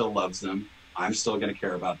family still loves them. I'm still going to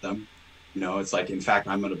care about them. It's like, in fact,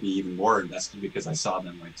 I'm going to be even more invested because I saw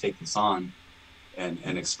them like take this on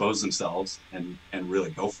and expose themselves and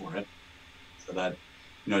really go for it. So that,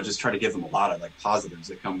 just try to give them a lot of like positives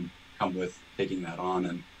that come with taking that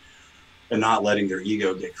on and not letting their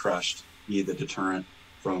ego get crushed, be the deterrent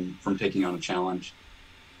from taking on a challenge.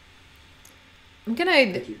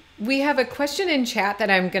 We have a question in chat that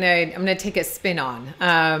I'm gonna take a spin on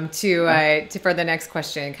for the next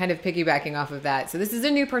question, kind of piggybacking off of that. So this is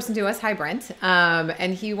a new person to us. Hi, Brent.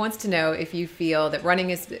 And he wants to know if you feel that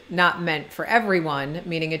running is not meant for everyone,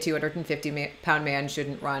 meaning a 250-pound man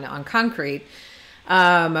shouldn't run on concrete.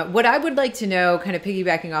 What I would like to know, kind of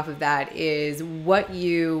piggybacking off of that, is what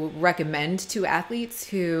you recommend to athletes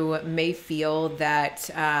who may feel that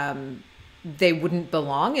they wouldn't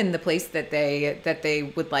belong in the place that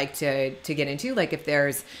they would like to get into. Like if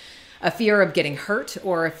there's a fear of getting hurt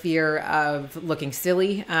or a fear of looking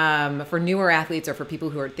silly, for newer athletes or for people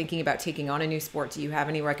who are thinking about taking on a new sport, do you have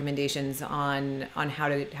any recommendations on how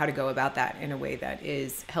to go about that in a way that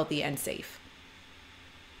is healthy and safe?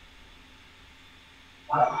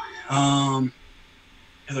 Wow.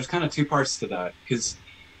 There's kind of two parts to that, because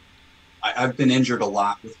I've been injured a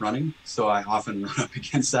lot with running, so I often run up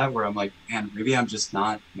against that where I'm like, man, maybe I'm just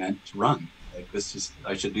not meant to run. Like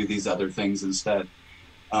I should do these other things instead.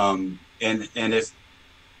 And if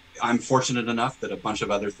I'm fortunate enough that a bunch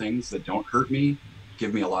of other things that don't hurt me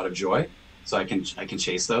give me a lot of joy, so I can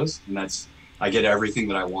chase those, and I get everything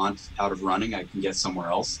that I want out of running, I can get somewhere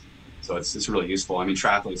else. So it's really useful. I mean,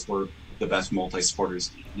 triathletes, we're the best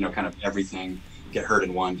multi-sporters, kind of everything, get hurt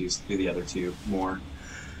in one, do the other two more.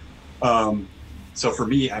 So for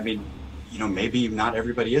me, I mean, maybe not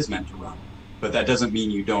everybody is meant to run, but that doesn't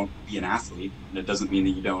mean you don't be an athlete, and it doesn't mean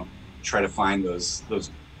that you don't try to find those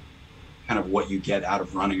kind of what you get out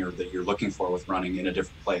of running or that you're looking for with running in a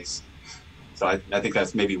different place. So I think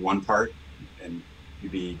that's maybe one part, and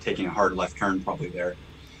you'd be taking a hard left turn probably there.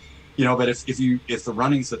 But if the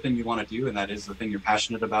running's the thing you want to do, and that is the thing you're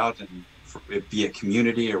passionate about, and be it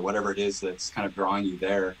community or whatever it is that's kind of drawing you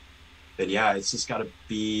there, then yeah, it's just got to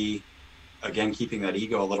be, again, keeping that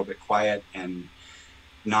ego a little bit quiet and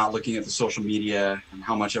not looking at the social media and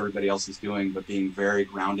how much everybody else is doing, but being very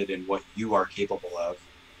grounded in what you are capable of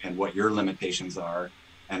and what your limitations are,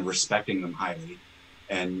 and respecting them highly,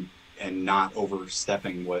 and not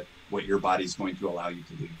overstepping what your body's going to allow you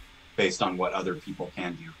to do based on what other people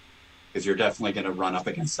can do. Because you're definitely going to run up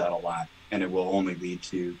against that a lot, and it will only lead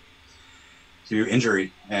to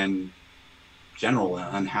injury and general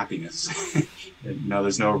unhappiness.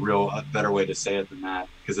 There's no real better way to say it than that,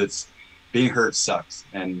 because being hurt sucks.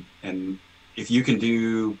 And if you can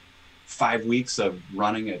do 5 weeks of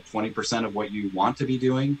running at 20% of what you want to be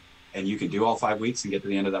doing, and you can do all 5 weeks and get to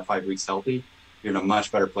the end of that 5 weeks healthy, you're in a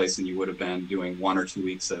much better place than you would have been doing 1 or 2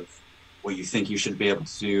 weeks of what you think you should be able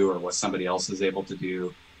to do or what somebody else is able to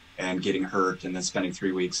do, and getting hurt and then spending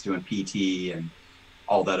 3 weeks doing PT and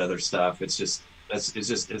all that other stuff. It's just,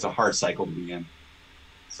 it's a hard cycle to be in.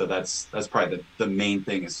 So that's probably the main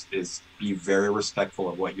thing is be very respectful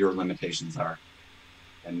of what your limitations are,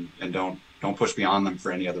 and don't push beyond them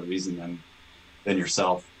for any other reason than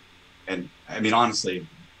yourself. And I mean, honestly,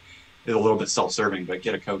 it's a little bit self-serving, but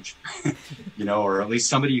get a coach, you know, or at least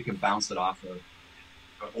somebody you can bounce it off of,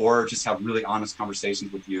 or just have really honest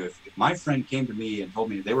conversations with you. If my friend came to me and told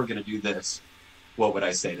me they were going to do this, what would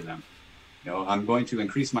I say to them? You know, I'm going to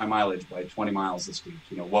increase my mileage by 20 miles this week.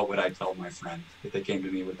 You know, what would I tell my friend if they came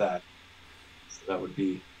to me with that? So that would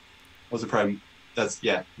be, that's probably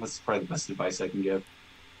the best advice I can give.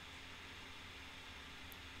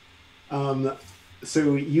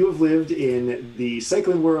 So you have lived in the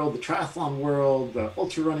cycling world, the triathlon world, the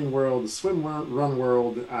ultra running world, the swim run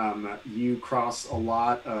world. You cross a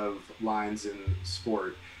lot of lines in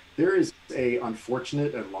sport. There is a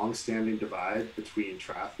unfortunate and long-standing divide between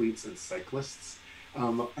triathletes and cyclists.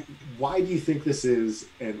 Why do you think this is,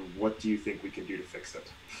 and what do you think we can do to fix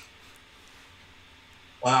it?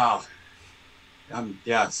 Wow.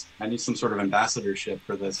 Yes, I need some sort of ambassadorship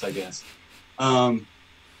for this, I guess.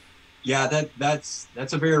 Yeah, that's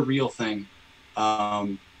a very real thing.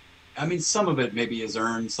 I mean, some of it maybe is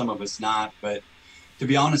earned, some of it's not. But to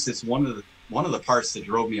be honest, it's one of the parts that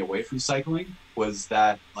drove me away from cycling was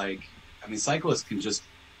that, like, I mean, cyclists can just,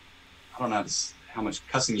 I don't know how much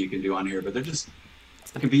cussing you can do on here, but they're just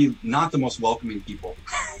can be not the most welcoming people,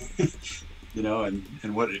 you know, and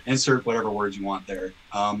insert whatever words you want there.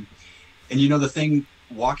 And you know, the thing,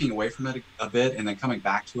 walking away from it a bit and then coming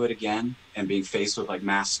back to it again and being faced with like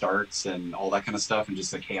mass starts and all that kind of stuff and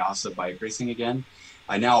just the chaos of bike racing again,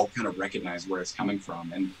 I now kind of recognize where it's coming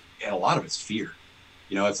from. And a lot of it's fear.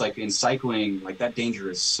 You know, it's like in cycling, like that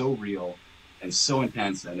danger is so real and so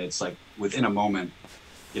intense. And it's like within a moment,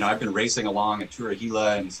 you know, I've been racing along at Tour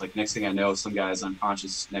Gila, and it's like next thing I know, some guy's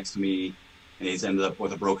unconscious next to me and he's ended up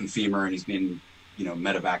with a broken femur and he's been, you know,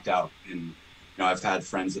 medevaced out. And, you know, I've had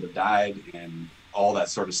friends that have died and all that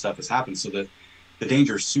sort of stuff has happened. So that the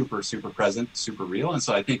danger is super, super present, super real. And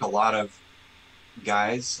so I think a lot of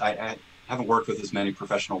guys, I haven't worked with as many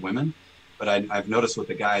professional women, but I've noticed with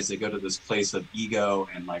the guys, they go to this place of ego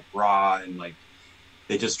and like raw, and like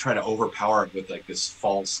they just try to overpower it with like this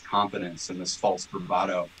false confidence and this false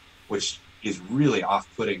bravado, which is really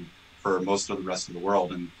off-putting for most of the rest of the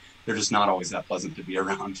world. And they're just not always that pleasant to be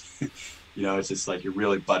around. You know, it's just like you're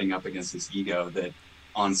really butting up against this ego that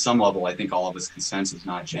on some level, I think all of us can sense is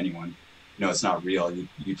not genuine. You know, it's not real.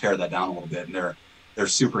 You tear that down a little bit, and they're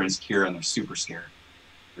super insecure and they're super scared.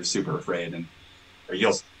 They're super afraid. And or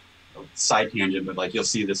you'll side tangent, but like you'll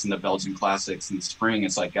see this in the Belgian classics in the spring.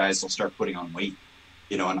 It's like guys will start putting on weight,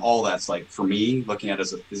 you know, and all that's like, for me, looking at it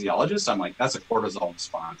as a physiologist, I'm like, that's a cortisol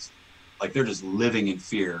response. Like they're just living in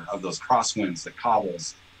fear of those crosswinds, the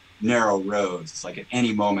cobbles, narrow roads. It's like at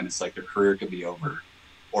any moment, it's like their career could be over,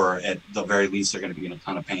 or at the very least, they're going to be in a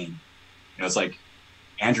ton of pain. You know, it's like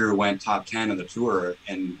Andrew went top 10 of the tour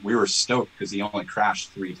and we were stoked because he only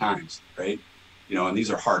crashed 3 times, right? You know, and these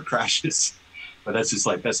are hard crashes, but that's just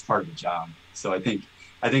like, that's part of the job. So I think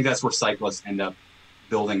that's where cyclists end up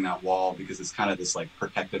building that wall, because it's kind of this like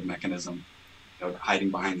protective mechanism, you know,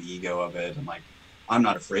 hiding behind the ego of it. And like, I'm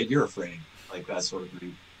not afraid, you're afraid, like that sort of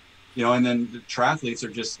thing, you know. And then the triathletes are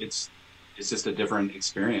just, it's just a different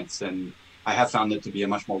experience. And I have found it to be a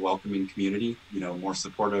much more welcoming community, you know, more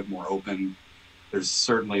supportive, more open. There's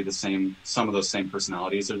certainly some of those same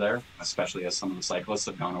personalities are there, especially as some of the cyclists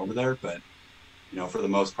have gone over there. But, you know, for the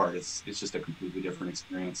most part, it's just a completely different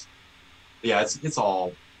experience. But yeah, it's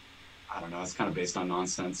all, I don't know, it's kind of based on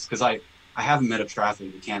nonsense. Because I haven't met a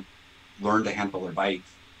triathlete who can't learn to handle their bike.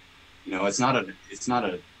 You know, it's not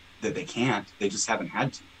that they can't, they just haven't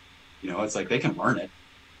had to. You know, it's like they can learn it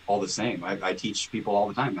all the same. I teach people all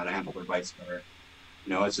the time how to handle their bikes better.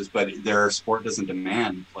 You know, it's just, but their sport doesn't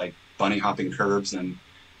demand like bunny hopping curbs and,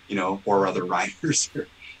 you know, or other riders or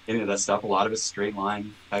any of that stuff. A lot of it's straight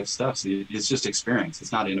line type stuff. So it's just experience.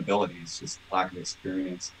 It's not inability. It's just lack of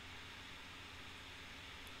experience.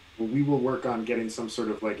 Well, we will work on getting some sort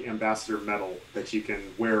of like ambassador medal that you can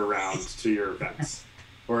wear around to your events,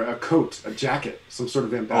 or a coat, a jacket, some sort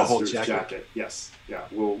of ambassador's jacket. Yes. Yeah.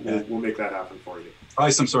 We'll make that happen for you.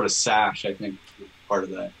 Probably some sort of sash, I think, part of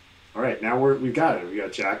that. All right, now we've got it. We got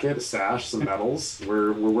a jacket, a sash, some medals.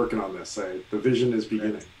 We're working on this. The vision is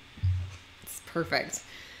beginning. It's perfect.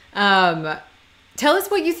 Tell us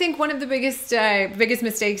what you think one of the biggest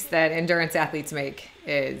mistakes that endurance athletes make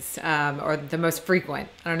is, or the most frequent.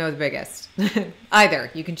 I don't know the biggest. Either.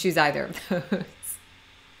 You can choose either of those.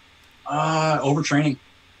 Overtraining.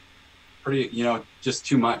 Pretty, you know, just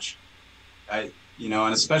too much. You know,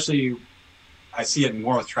 and especially I see it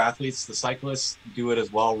more with triathletes. The cyclists do it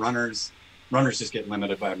as well. Runners just get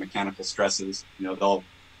limited by mechanical stresses. You know,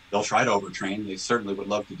 they'll try to overtrain. They certainly would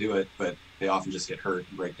love to do it, but they often just get hurt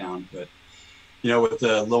and break down. But you know, with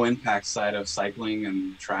the low impact side of cycling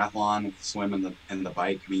and triathlon, with the swim and the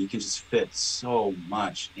bike, I mean, you can just fit so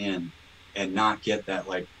much in and not get that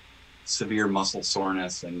like severe muscle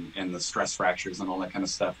soreness and the stress fractures and all that kind of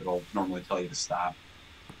stuff that'll normally tell you to stop.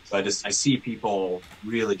 So I see people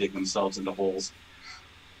really dig themselves into holes.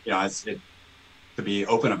 You know, to be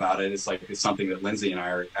open about it, it's something that Linsey and I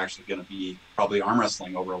are actually going to be probably arm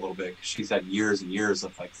wrestling over a little bit. She's had years and years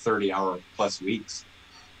of like 30-hour plus weeks.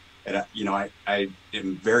 And, you know, I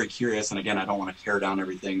am very curious. And again, I don't want to tear down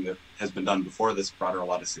everything that has been done before this brought her a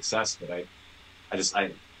lot of success. But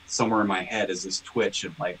I somewhere in my head is this twitch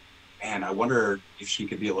of like, man, I wonder if she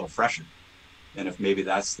could be a little fresher. And if maybe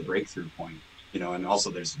that's the breakthrough point, you know, and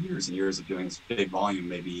also there's years and years of doing this big volume.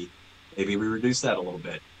 Maybe we reduce that a little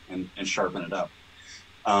bit and sharpen it up.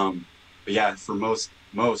 But yeah, for most,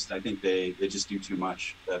 I think they just do too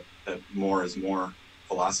much. That more is more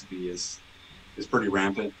philosophy is pretty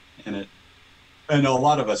rampant in it. And a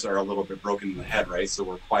lot of us are a little bit broken in the head, right? So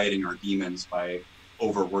we're quieting our demons by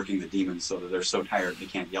overworking the demons so that they're so tired they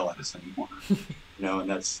can't yell at us anymore. You know,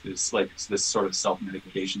 and it's this sort of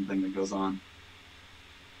self-medication thing that goes on.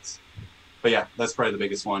 But yeah, that's probably the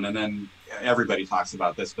biggest one. And then everybody talks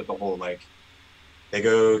about this, but the whole like they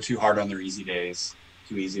go too hard on their easy days,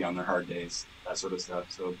 too easy on their hard days, that sort of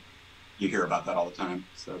stuff. So you hear about that all the time.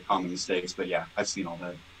 So common mistakes. But yeah, I've seen all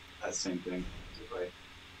that same thing.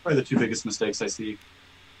 Probably the two biggest mistakes I see.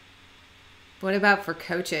 What about for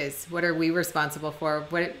coaches? What are we responsible for?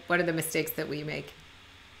 What are the mistakes that we make?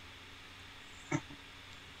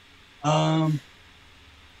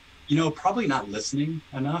 You know, probably not listening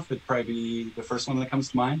enough would probably be the first one that comes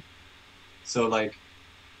to mind. So like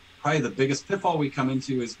probably the biggest pitfall we come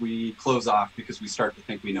into is we close off because we start to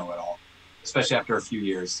think we know it all, especially after a few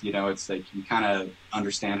years. You know, it's like you kind of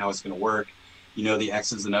understand how it's going to work. You know, the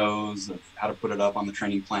X's and O's of how to put it up on the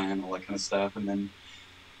training plan, all that kind of stuff. And then,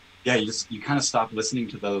 yeah, you kind of stop listening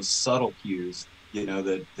to those subtle cues, you know,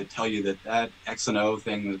 that tell you that X and O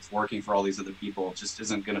thing that's working for all these other people just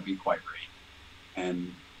isn't going to be quite right.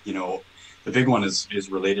 And, you know, the big one is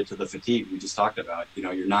related to the fatigue we just talked about. You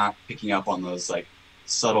know, you're not picking up on those like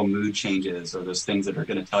subtle mood changes or those things that are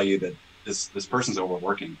going to tell you that this person's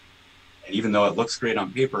overworking. And even though it looks great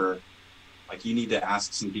on paper, like you need to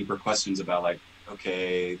ask some deeper questions about like,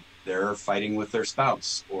 okay, they're fighting with their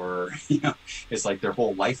spouse, or, you know, it's like their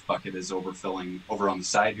whole life bucket is overfilling over on the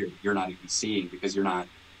side here. You're not even seeing because you're not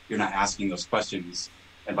asking those questions.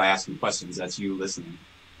 And by asking questions, that's you listening.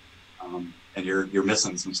 And you're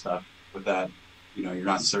missing some stuff with that. You know, you're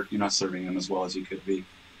not serving them as well as you could be.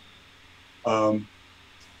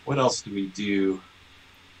 What else do we do?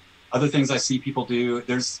 Other things I see people do,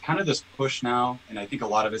 there's kind of this push now, and I think a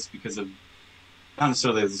lot of it's because of not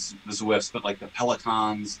necessarily the Zwifts, but like the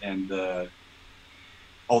Pelotons and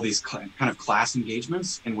all these kind of class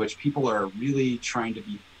engagements in which people are really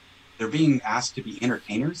they're being asked to be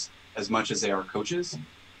entertainers as much as they are coaches.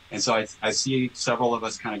 And so I see several of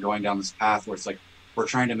us kind of going down this path where it's like, we're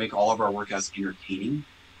trying to make all of our workouts entertaining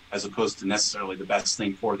as opposed to necessarily the best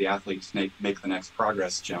thing for the athlete to make the next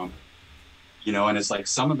progress jump. You know, and it's like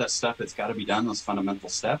some of that stuff that's got to be done, those fundamental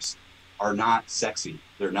steps, are not sexy.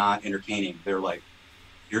 They're not entertaining. They're like,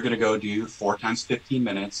 you're going to go do 4 times 15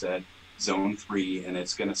 minutes at zone 3 and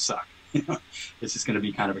it's going to suck. You know, it's just going to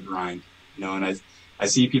be kind of a grind, you know, and I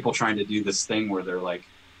see people trying to do this thing where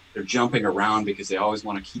they're jumping around because they always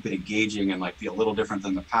want to keep it engaging and like be a little different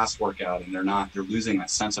than the past workout. And they're losing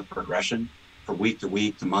that sense of progression from week to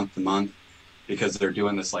week to month because they're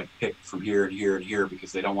doing this like pick from here and here and here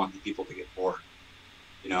because they don't want the people to get bored,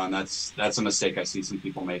 you know, and that's a mistake I see some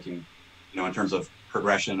people making, you know, in terms of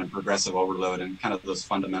progression and progressive overload and kind of those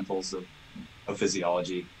fundamentals of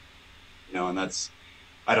physiology, you know, and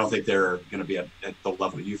I don't think they're going to be at the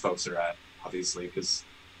level you folks are at, obviously, because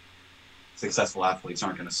successful athletes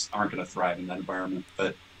aren't going to thrive in that environment.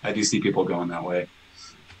 But I do see people going that way.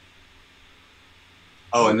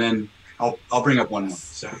 Oh, and then I'll bring up one more.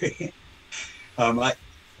 Sorry,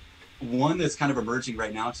 one that's kind of emerging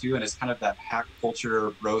right now too, and it's kind of that hack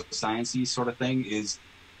culture, bro sciencey sort of thing, is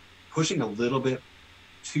pushing a little bit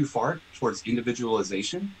too far towards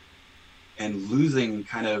individualization and losing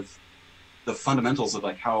kind of the fundamentals of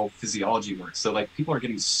like how physiology works. So like people are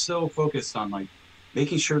getting so focused on like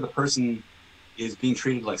making sure the person is being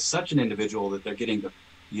treated like such an individual that they're getting the,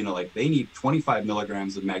 you know, like they need 25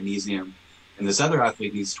 milligrams of magnesium and this other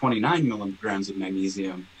athlete needs 29 milligrams of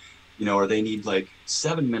magnesium, or they need like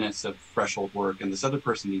 7 minutes of threshold work and this other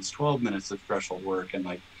person needs 12 minutes of threshold work, and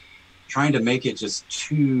like trying to make it just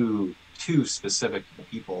too specific to the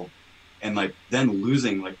people, and like then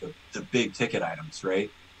losing like the big ticket items,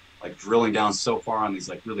 right? Like drilling down so far on these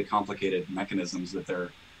like really complicated mechanisms that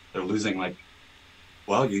they're losing, like,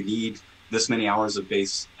 well, you need this many hours of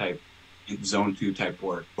base type zone 2 type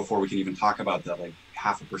work before we can even talk about that like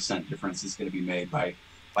 0.5% difference is going to be made by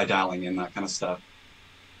dialing in that kind of stuff,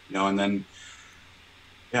 and then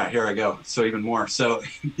yeah, here I go. So even more. So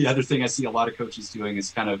the other thing I see a lot of coaches doing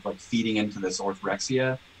is kind of like feeding into this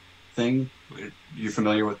orthorexia thing. You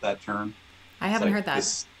familiar with that term? I haven't heard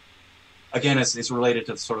that. Again, it's related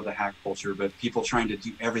to sort of the hack culture, but people trying to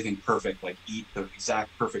do everything perfect, like eat the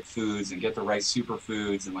exact perfect foods and get the right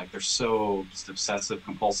superfoods, and like they're so just obsessive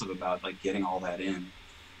compulsive about like getting all that in,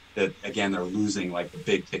 that again they're losing like the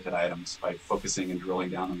big ticket items by focusing and drilling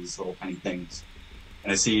down on these little tiny things.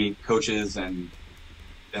 And I see coaches and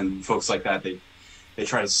folks like that, they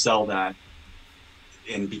try to sell that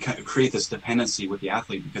and create this dependency with the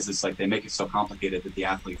athlete, because it's like they make it so complicated that the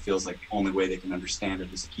athlete feels like the only way they can understand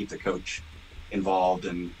it is to keep the coach involved,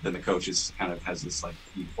 and then the coach is kind of has this like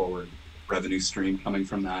feed forward revenue stream coming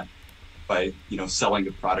from that by selling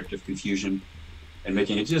the product of confusion and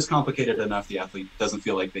making it just complicated enough the athlete doesn't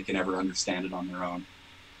feel like they can ever understand it on their own.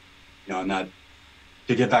 And that,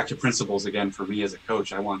 to get back to principles again, for me as a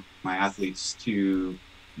coach, I want my athletes to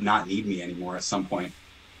not need me anymore at some point.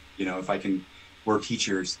 If I can, we're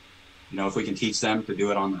teachers, if we can teach them to do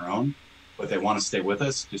it on their own, but they want to stay with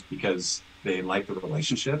us just because they like the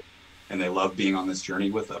relationship and they love being on this journey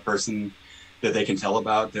with a person that they can tell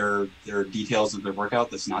about their details of their workout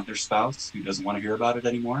that's not their spouse who doesn't want to hear about it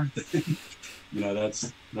anymore.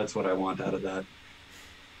 That's what I want out of that.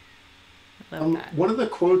 One of the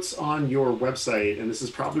quotes on your website, and this is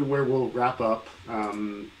probably where we'll wrap up.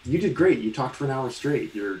 You did great. You talked for an hour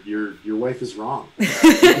straight. Your wife is wrong. You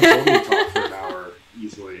can totally talk for an hour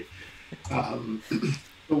easily.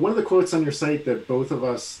 But one of the quotes on your site that both of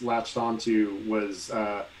us latched onto was,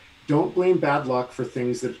 "Don't blame bad luck for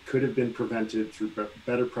things that could have been prevented through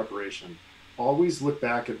better preparation. Always look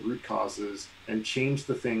back at root causes and change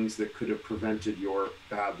the things that could have prevented your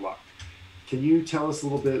bad luck." Can you tell us a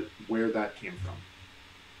little bit where that came from?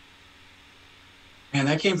 Man,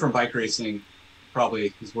 that came from bike racing,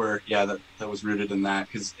 probably, is where, that was rooted in that.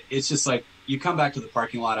 Because it's just like, you come back to the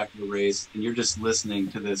parking lot after the race and you're just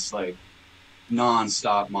listening to this like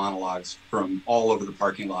non-stop monologues from all over the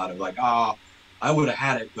parking lot of like, oh, I would have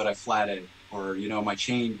had it, but I flatted, or, my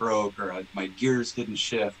chain broke, or my gears didn't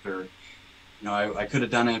shift, or, I could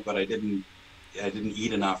have done it, but I didn't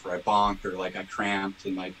eat enough, or I bonked, or like I cramped,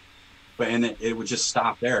 and like, and it would just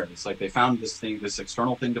stop there. It's like they found this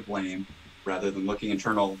external thing to blame, rather than looking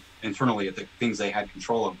internally at the things they had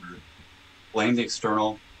control over. Blame the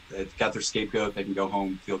external. They've got their scapegoat. They can go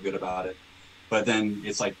home, feel good about it. But then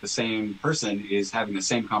it's like the same person is having the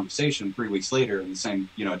same conversation 3 weeks later in the same,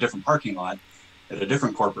 a different parking lot at a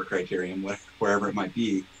different corporate criterion, wherever it might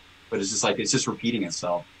be. But it's just repeating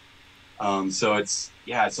itself. So it's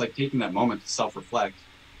like taking that moment to self-reflect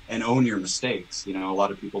and own your mistakes. A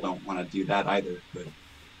lot of people don't want to do that either, but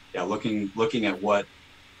looking at what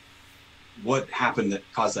happened that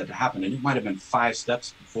caused that to happen. And it might've been 5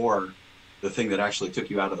 steps before the thing that actually took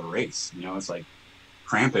you out of the race. It's like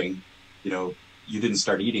cramping, you didn't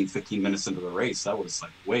start eating 15 minutes into the race. That was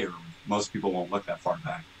like way early. Most people won't look that far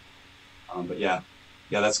back. But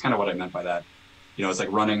that's kind of what I meant by that. It's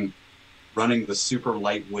like running the super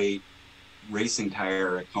lightweight racing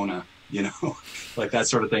tire at Kona, like that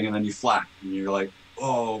sort of thing. And then you flat and you're like,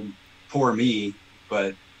 oh, poor me.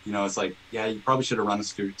 But, it's like, you probably should have run a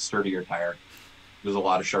sturdier tire. There's a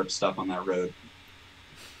lot of sharp stuff on that road.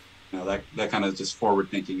 That kind of just forward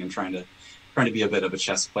thinking and trying to be a bit of a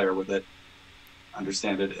chess player with it,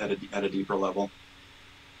 understand it at a deeper level.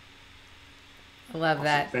 I love awesome.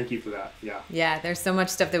 that. Thank you for that. Yeah. Yeah, there's so much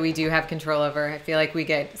stuff that we do have control over. I feel like we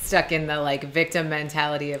get stuck in the like victim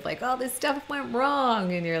mentality of like, oh, this stuff went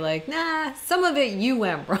wrong. And you're like, nah, some of it you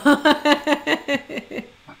went wrong.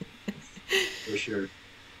 For sure.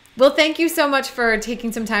 Well, thank you so much for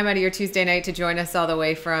taking some time out of your Tuesday night to join us all the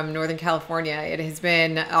way from Northern California. It has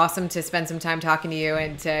been awesome to spend some time talking to you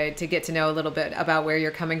and to get to know a little bit about where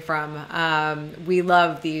you're coming from. We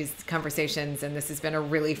love these conversations, and this has been a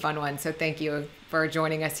really fun one. So thank you for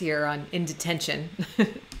joining us here on In Detention.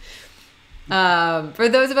 For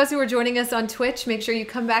those of us who are joining us on Twitch, make sure you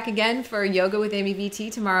come back again for Yoga with Amy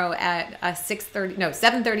VT tomorrow at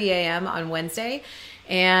 7:30 a.m. on Wednesday.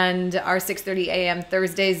 And our 6:30 a.m.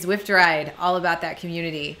 Thursday Zwift Ride, all about that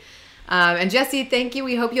community. And Jesse, thank you.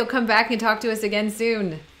 We hope you'll come back and talk to us again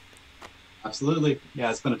soon. Absolutely. Yeah,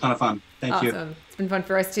 it's been a ton of fun. Thank you. Awesome. It's been fun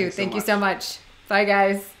for us too. Thanks so Thank you much. so much. Bye,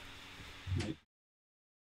 guys. Right.